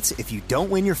bonus bets if you don't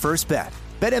win your first bet.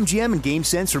 BetMGM and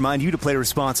GameSense remind you to play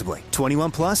responsibly.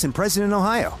 21 plus and present in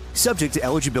Ohio. Subject to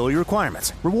eligibility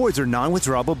requirements. Rewards are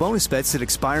non-withdrawable bonus bets that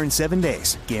expire in 7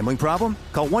 days. Gambling problem?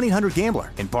 Call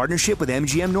 1-800-GAMBLER in partnership with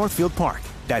MGM Northfield Park.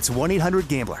 That's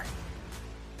 1-800-GAMBLER.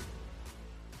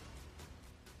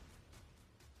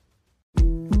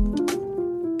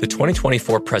 The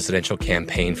 2024 presidential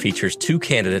campaign features two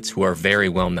candidates who are very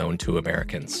well known to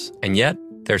Americans. And yet,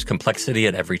 there's complexity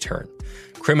at every turn.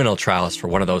 Criminal trials for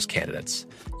one of those candidates.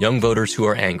 Young voters who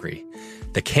are angry.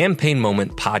 The Campaign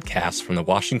Moment podcast from the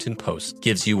Washington Post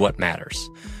gives you what matters.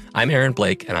 I'm Aaron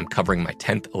Blake, and I'm covering my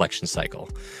 10th election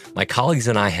cycle. My colleagues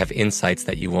and I have insights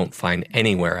that you won't find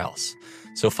anywhere else.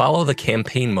 So follow the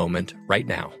Campaign Moment right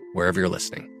now, wherever you're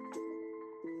listening.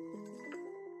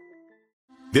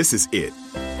 This is it.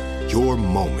 Your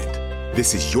moment.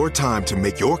 This is your time to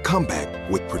make your comeback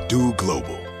with Purdue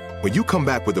Global. When you come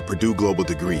back with a Purdue Global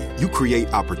degree, you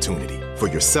create opportunity for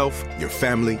yourself, your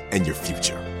family, and your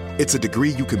future. It's a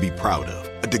degree you can be proud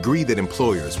of, a degree that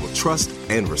employers will trust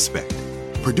and respect.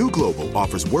 Purdue Global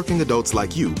offers working adults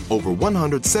like you over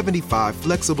 175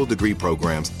 flexible degree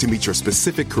programs to meet your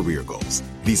specific career goals.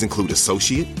 These include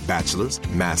associate, bachelor's,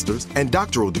 master's, and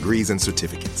doctoral degrees and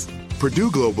certificates.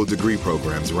 Purdue Global degree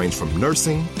programs range from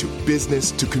nursing to business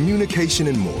to communication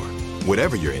and more.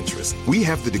 Whatever your interest, we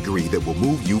have the degree that will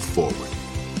move you forward.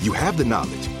 You have the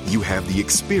knowledge, you have the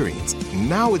experience.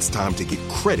 Now it's time to get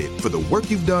credit for the work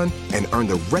you've done and earn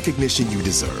the recognition you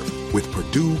deserve with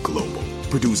Purdue Global,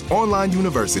 Purdue's online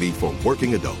university for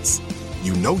working adults.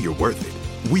 You know you're worth it.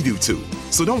 We do too.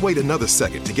 So don't wait another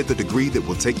second to get the degree that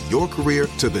will take your career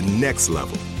to the next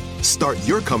level. Start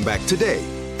your comeback today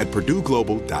at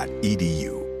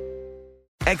PurdueGlobal.edu.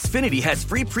 Xfinity has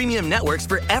free premium networks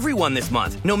for everyone this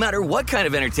month, no matter what kind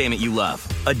of entertainment you love.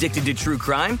 Addicted to true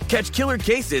crime? Catch killer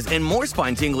cases and more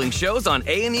spine-tingling shows on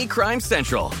A&E Crime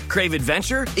Central. Crave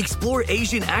adventure? Explore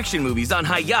Asian action movies on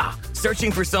Hi-Ya.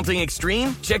 Searching for something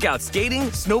extreme? Check out skating,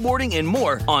 snowboarding, and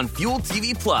more on Fuel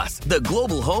TV Plus, the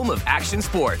global home of action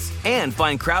sports. And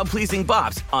find crowd-pleasing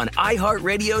bops on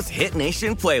iHeartRadio's Hit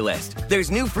Nation playlist. There's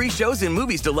new free shows and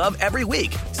movies to love every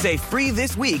week. Say free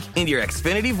this week in your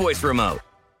Xfinity voice remote.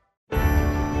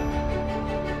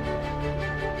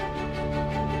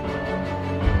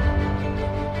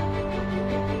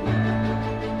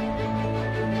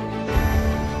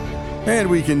 And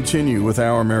we continue with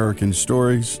Our American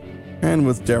Stories and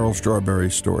with Darryl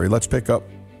Strawberry's story. Let's pick up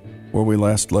where we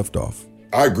last left off.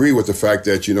 I agree with the fact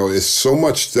that, it's so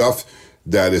much stuff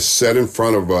that is set in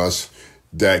front of us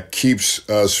that keeps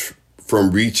us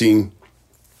from reaching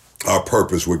our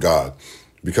purpose with God.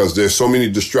 Because there's so many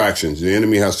distractions. The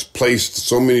enemy has placed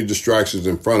so many distractions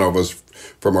in front of us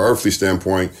from an earthly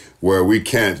standpoint where we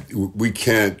can't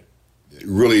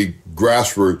really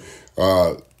grasp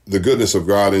the goodness of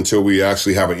God until we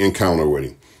actually have an encounter with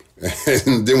him.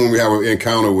 And then when we have an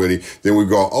encounter with him, then we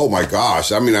go, oh my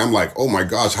gosh. I'm like, oh my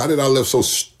gosh, how did I live so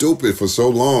stupid for so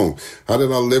long? How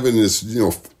did I live in this,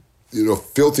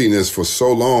 filthiness for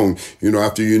so long,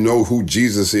 after you know who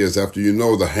Jesus is, after you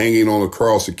know the hanging on the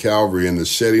cross of Calvary and the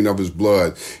shedding of his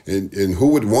blood. And who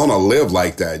would want to live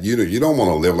like that? You don't want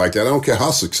to live like that. I don't care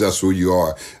how successful you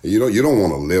are. You don't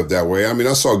want to live that way.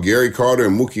 I saw Gary Carter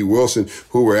and Mookie Wilson,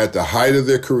 who were at the height of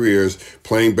their careers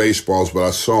playing baseballs, but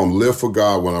I saw them live for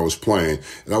God when I was playing.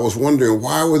 And I was wondering,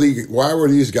 why were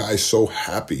these guys so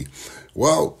happy?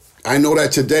 Well, I know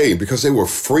that today because they were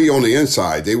free on the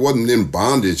inside. They wasn't in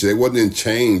bondage. They wasn't in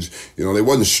chains. They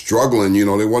wasn't struggling.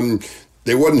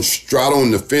 They wasn't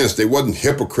straddling the fence. They wasn't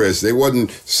hypocrites. They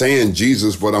wasn't saying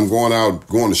Jesus, but I'm going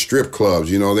to strip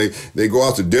clubs. They go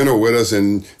out to dinner with us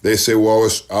and they say, well,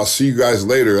 I'll see you guys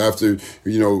later after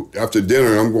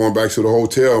dinner. I'm going back to the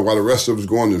hotel while the rest of us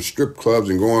going to strip clubs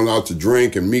and going out to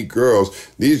drink and meet girls.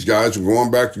 These guys are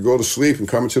going back to go to sleep and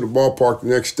coming to the ballpark the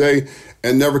next day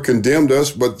and never condemned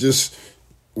us, but just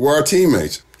were our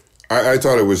teammates. I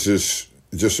thought it was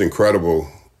just incredible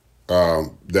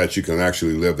that you can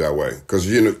actually live that way. Because,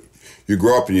 you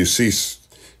grow up and you see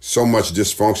so much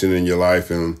dysfunction in your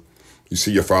life, and you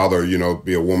see your father,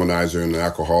 be a womanizer and an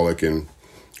alcoholic, and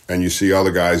you see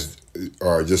other guys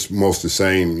are just most the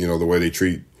same, the way they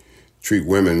treat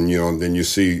women, and then you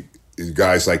see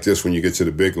guys like this when you get to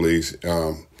the big leagues.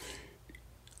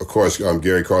 Of course,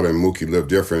 Gary Carter and Mookie lived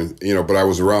different, but I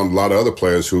was around a lot of other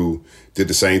players who did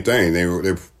the same thing.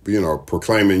 They're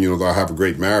proclaiming, I have a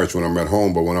great marriage when I'm at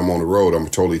home, but when I'm on the road, I'm a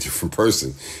totally different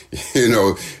person,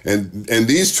 and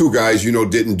these two guys,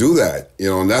 didn't do that,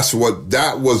 and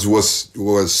that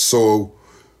was so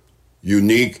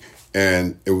unique,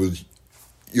 and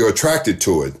you're attracted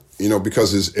to it,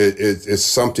 because it's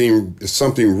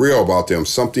something real about them,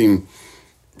 something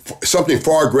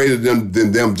far greater than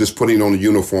them just putting on a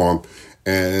uniform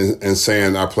and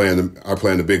saying I play in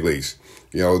the big leagues.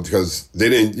 Because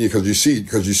you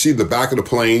see the back of the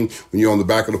plane. When you're on the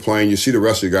back of the plane, you see the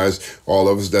rest of the guys, all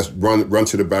of us that run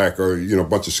to the back, or a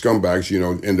bunch of scumbags,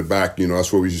 in the back.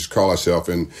 That's what we just call ourselves.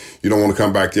 And you don't want to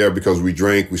come back there because we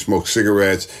drink, we smoke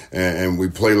cigarettes, and we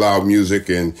play loud music,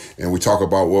 and we talk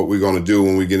about what we're going to do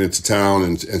when we get into town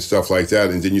and stuff like that.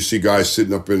 And then you see guys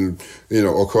sitting up in,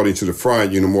 according to the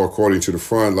front, more according to the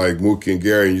front, like Mookie and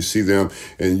Gary, and you see them,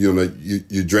 and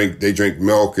they drink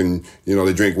milk, and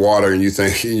they drink water, and you think,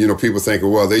 people think,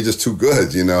 well, they just too good,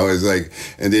 it's like,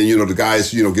 and then, the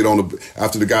guys,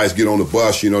 after the guys get on the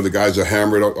bus, the guys are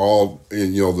hammered all,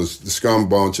 and, the scum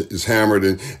bunch is hammered,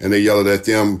 and they yell at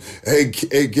them, hey,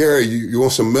 Gary, you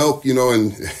want some milk,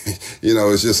 and,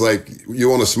 it's just like, you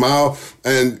want to smile,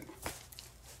 and,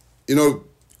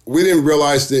 we didn't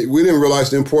realize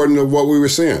the importance of what we were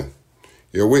seeing.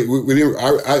 We didn't,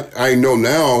 I know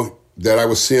now that I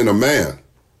was seeing a man.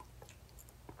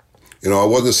 I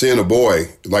wasn't seeing a boy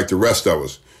like the rest of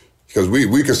us, because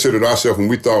we considered ourselves,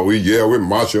 and we thought we're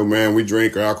macho, man. We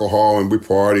drink alcohol and we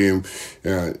party, and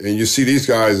you see these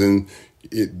guys, and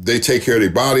they take care of their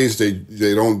bodies. They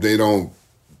don't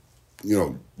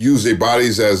use their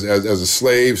bodies as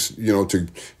slaves, to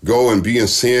go and be in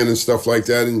sin and stuff like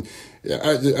that. And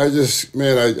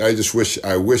I just wish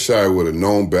I would have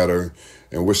known better,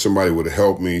 and wish somebody would have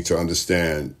helped me to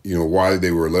understand, why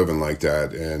they were living like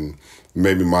that. And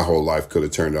maybe my whole life could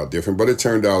have turned out different, but it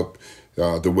turned out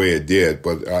the way it did.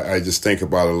 But I just think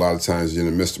about it a lot of times in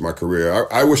the midst of my career.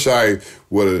 I wish I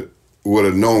would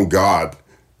have known God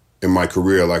in my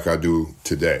career like I do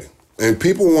today. And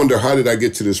people wonder, how did I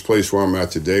get to this place where I'm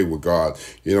at today with God?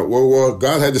 Well,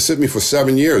 God had to sit me for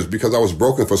 7 years because I was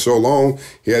broken for so long.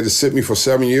 He had to sit me for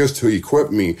 7 years to equip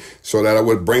me so that I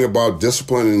would bring about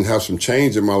discipline and have some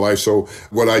change in my life. So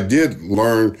what I did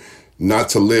learn not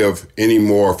to live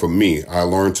anymore for me. I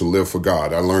learned to live for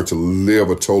God. I learned to live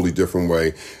a totally different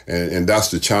way. And that's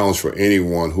the challenge for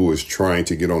anyone who is trying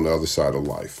to get on the other side of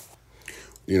life.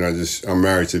 I'm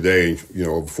married today,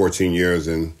 over 14 years,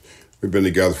 and we've been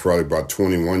together for probably about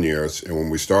 21 years. And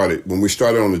when we started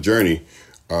on the journey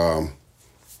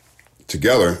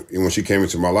together, and when she came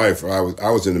into my life, I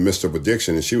was in the midst of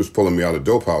addiction, and she was pulling me out of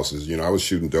dope houses. I was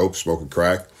shooting dope, smoking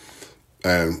crack,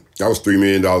 and I was $3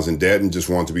 million in debt and just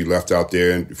wanted to be left out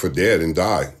there for dead and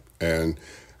die. And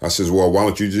I says, well, why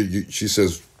don't you she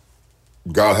says,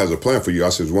 God has a plan for you. I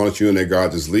says, why don't you and that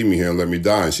God just leave me here and let me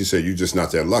die? And she said, you're just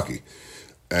not that lucky.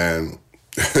 And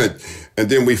and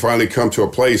then we finally come to a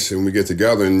place and we get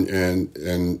together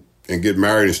and get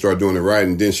married and start doing it right.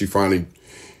 And then she finally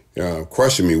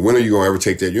questioned me, when are you going to ever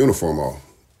take that uniform off?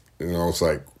 It's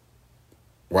like,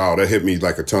 wow, that hit me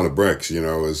like a ton of bricks.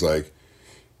 It's like,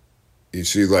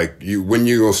 she's like, when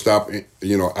you going to stop,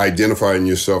 identifying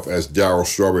yourself as Darryl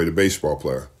Strawberry, the baseball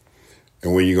player?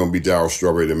 And when you going to be Darryl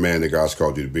Strawberry, the man that God's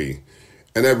called you to be?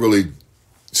 And that really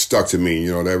stuck to me,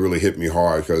 that really hit me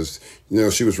hard because,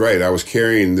 she was right. I was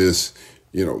carrying this,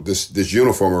 this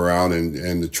uniform around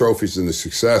and the trophies and the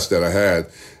success that I had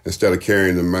instead of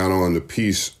carrying the mantle and the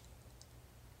peace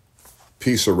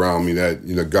around me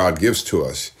that, God gives to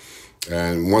us.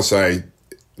 And once I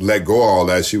let go of all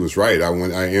that, she was right.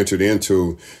 I entered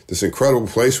into this incredible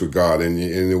place with God, and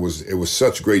it was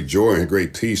such great joy and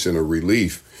great peace and a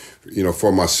relief,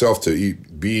 for myself to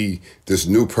be this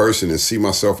new person and see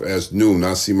myself as new,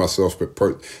 not see myself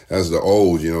as the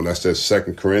old. That's that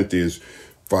 2 Corinthians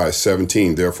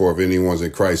 5:17. Therefore, if anyone's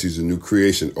in Christ, he's a new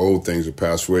creation. Old things are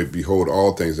passed away. Behold,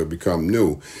 all things have become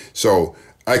new. So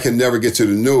I can never get to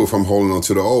the new if I'm holding on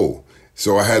to the old.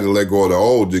 So I had to let go of the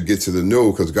old to get to the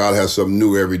new because God has something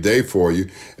new every day for you.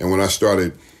 And when I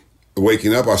started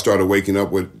waking up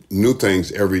with new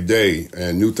things every day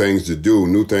and new things to do,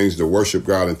 new things to worship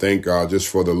God and thank God just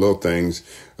for the little things,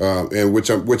 and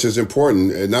which is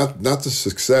important, and not the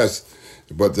success,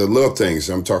 but the little things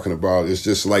I'm talking about. It's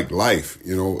just like life,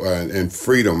 and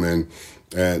freedom and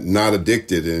not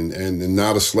addicted and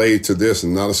not a slave to this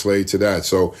and not a slave to that.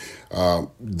 So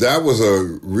that was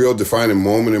a real defining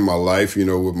moment in my life,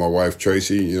 with my wife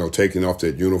Tracy, taking off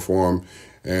that uniform.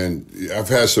 And I've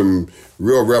had some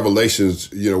real revelations,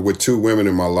 with two women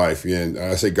in my life. And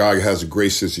I say God has a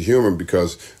great sense of humor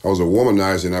because I was a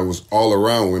womanizer and I was all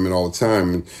around women all the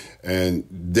time. And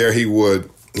there he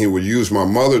would use my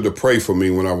mother to pray for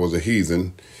me when I was a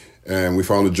heathen. And we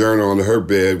found a journal under her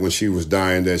bed when she was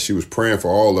dying that she was praying for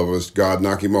all of us. God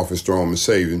knock him off his throne and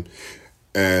save him.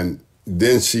 And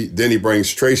then he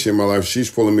brings Tracy in my life. She's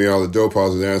pulling me out of the dope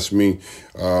house and asking me,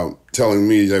 telling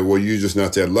me that, well, you're just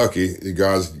not that lucky.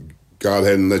 God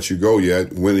hadn't let you go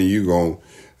yet. When are you going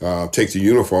to take the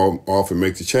uniform off and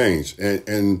make the change?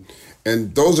 And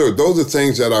those are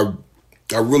things that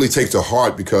I really take to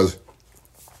heart because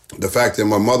the fact that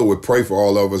my mother would pray for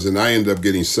all of us and I ended up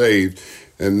getting saved.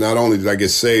 And not only did I get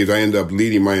saved, I ended up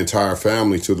leading my entire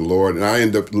family to the Lord. And I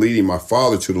ended up leading my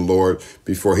father to the Lord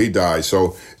before he died.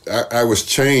 So I was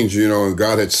changed, and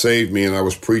God had saved me. And I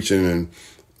was preaching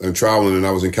and traveling. And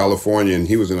I was in California. And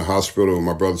he was in a hospital. And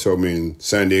my brother told me in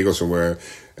San Diego somewhere.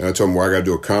 And I told him, well, I got to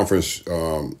do a conference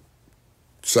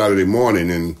Saturday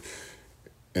morning. And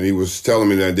he was telling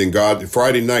me that. Then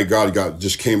Friday night, God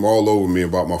just came all over me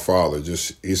about my father.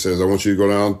 He says, I want you to go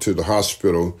down to the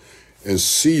hospital and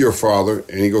see your father.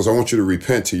 And he goes, I want you to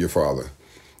repent to your father.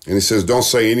 And he says, don't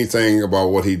say anything about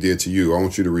what he did to you. I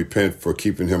want you to repent for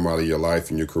keeping him out of your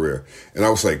life and your career. And I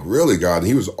was like, really, God? And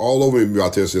he was all over me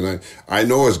about this. And I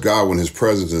know it's God when his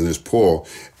presence and his pull.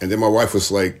 And then my wife was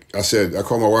like, I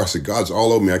called my wife, I said, God's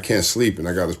all over me. I can't sleep. And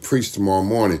I got to preach tomorrow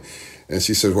morning. And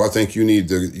she said, well, I think you need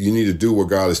to do what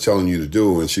God is telling you to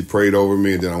do. And she prayed over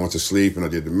me. And then I went to sleep and I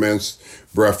did the men's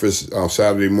breakfast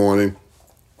Saturday morning.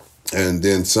 And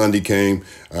then Sunday came,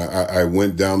 I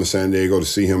went down to San Diego to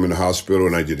see him in the hospital,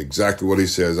 and I did exactly what he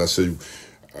says. I said,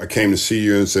 I came to see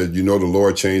you and said, the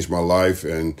Lord changed my life.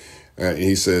 And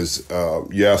he says,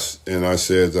 yes. And I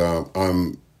said,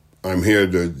 I'm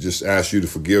here to just ask you to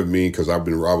forgive me because I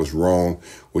was wrong.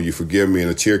 Will you forgive me?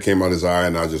 And a tear came out of his eye,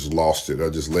 and I just lost it. I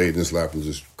just laid in his lap and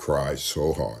just cried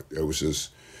so hard. It was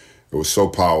just It was so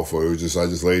powerful. It was just, I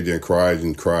just laid there and cried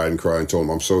and told him,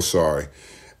 I'm so sorry.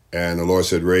 And the Lord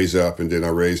said, raise up. And then I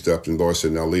raised up, and the Lord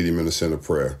said, now lead him in the center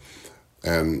prayer.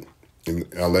 And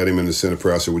I led him in the center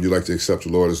prayer. I said, would you like to accept the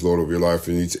Lord as Lord of your life?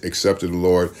 And he accepted the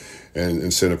Lord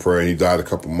and sent a prayer. And he died a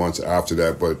couple months after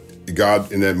that. But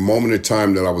God, in that moment of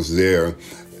time that I was there,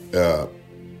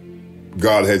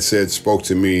 God had spoke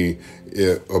to me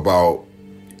about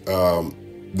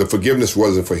the forgiveness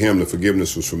wasn't for him. The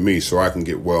forgiveness was for me, so I can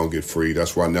get well and get free.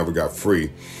 That's why I never got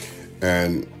free.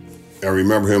 And I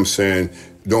remember him saying,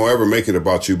 don't ever make it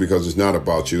about you, because it's not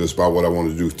about you. It's about what I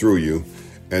want to do through you.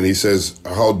 And he says,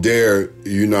 how dare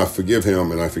you not forgive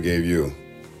him? And I forgave you.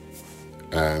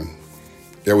 And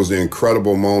it was an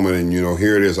incredible moment. And,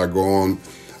 here it is. I go on.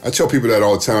 I tell people that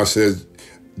all the time. I said,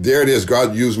 there it is.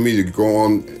 God used me to go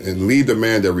on and lead the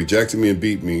man that rejected me and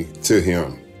beat me to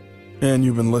him. And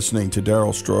you've been listening to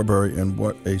Darryl Strawberry, and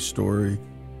what a story.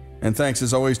 And thanks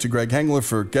as always to Greg Hengler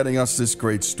for getting us this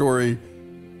great story.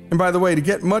 And by the way, to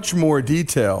get much more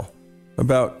detail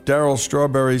about Darryl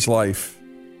Strawberry's life,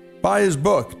 buy his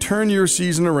book, Turn Your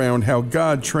Season Around, How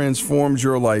God Transforms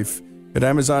Your Life, at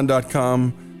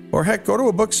Amazon.com, or heck, go to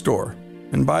a bookstore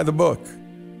and buy the book.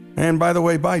 And by the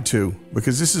way, buy two,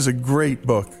 because this is a great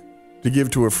book to give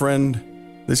to a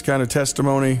friend. This kind of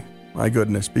testimony, my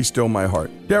goodness, be still my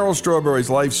heart. Darryl Strawberry's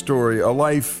life story, a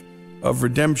life of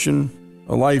redemption,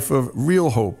 a life of real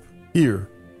hope, here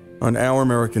on Our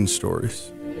American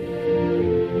Stories.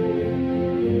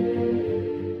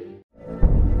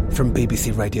 From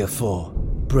BBC Radio 4,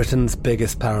 Britain's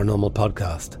biggest paranormal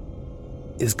podcast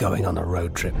is going on a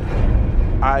road trip.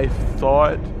 I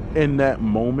thought in that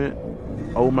moment,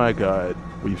 oh my God,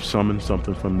 we've summoned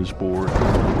something from this board.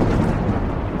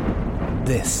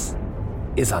 This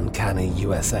is Uncanny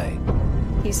USA.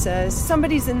 He says,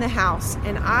 somebody's in the house,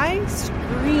 and I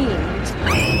screamed.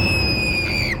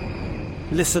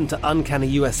 Listen to Uncanny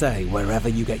USA wherever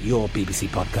you get your BBC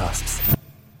podcasts,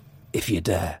 if you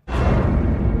dare.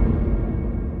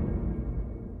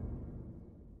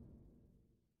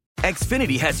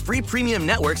 Xfinity has free premium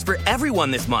networks for everyone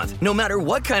this month, no matter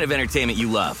what kind of entertainment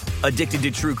you love. Addicted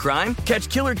to true crime? Catch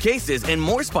killer cases and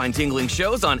more spine-tingling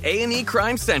shows on A&E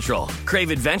Crime Central. Crave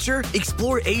adventure?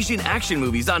 Explore Asian action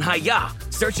movies on Hi-YAH.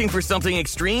 Searching for something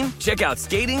extreme? Check out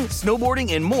skating,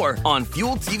 snowboarding, and more on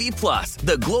Fuel TV Plus,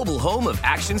 the global home of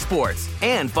action sports.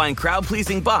 And find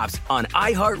crowd-pleasing bops on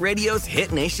iHeartRadio's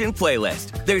Hit Nation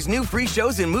playlist. There's new free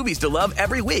shows and movies to love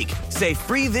every week. Say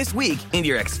free this week in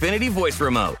your Xfinity voice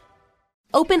remote.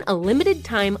 Open a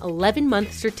limited-time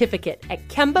 11-month certificate at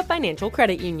Kemba Financial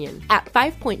Credit Union. At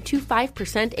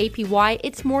 5.25% APY,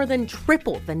 it's more than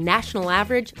triple the national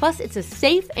average, plus it's a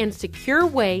safe and secure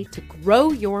way to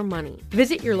grow your money.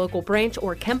 Visit your local branch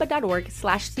or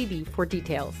kemba.org/CD for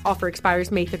details. Offer expires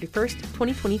May 31st,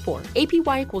 2024.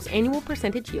 APY equals annual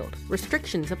percentage yield.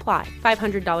 Restrictions apply.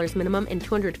 $500 minimum and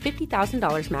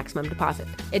 $250,000 maximum deposit.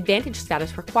 Advantage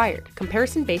status required.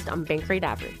 Comparison based on bank rate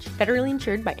average. Federally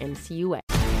insured by NCUA.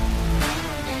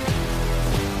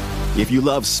 If you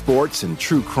love sports and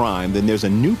true crime, then there's a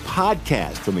new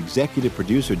podcast from executive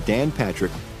producer Dan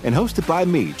Patrick and hosted by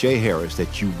me, Jay Harris,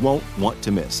 that you won't want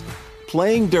to miss.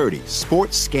 Playing Dirty: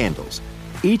 Sports Scandals.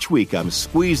 Each week, I'm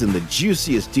squeezing the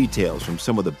juiciest details from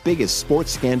some of the biggest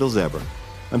sports scandals ever.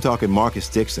 I'm talking Marcus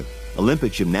Dixon,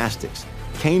 Olympic gymnastics,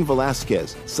 Cain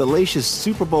Velasquez, salacious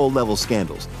Super Bowl-level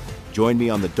scandals. Join me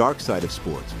on the dark side of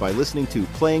sports by listening to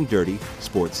Playing Dirty: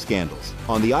 Sports Scandals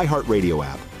on the iHeartRadio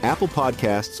app, Apple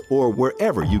Podcasts, or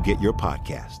wherever you get your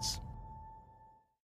podcasts.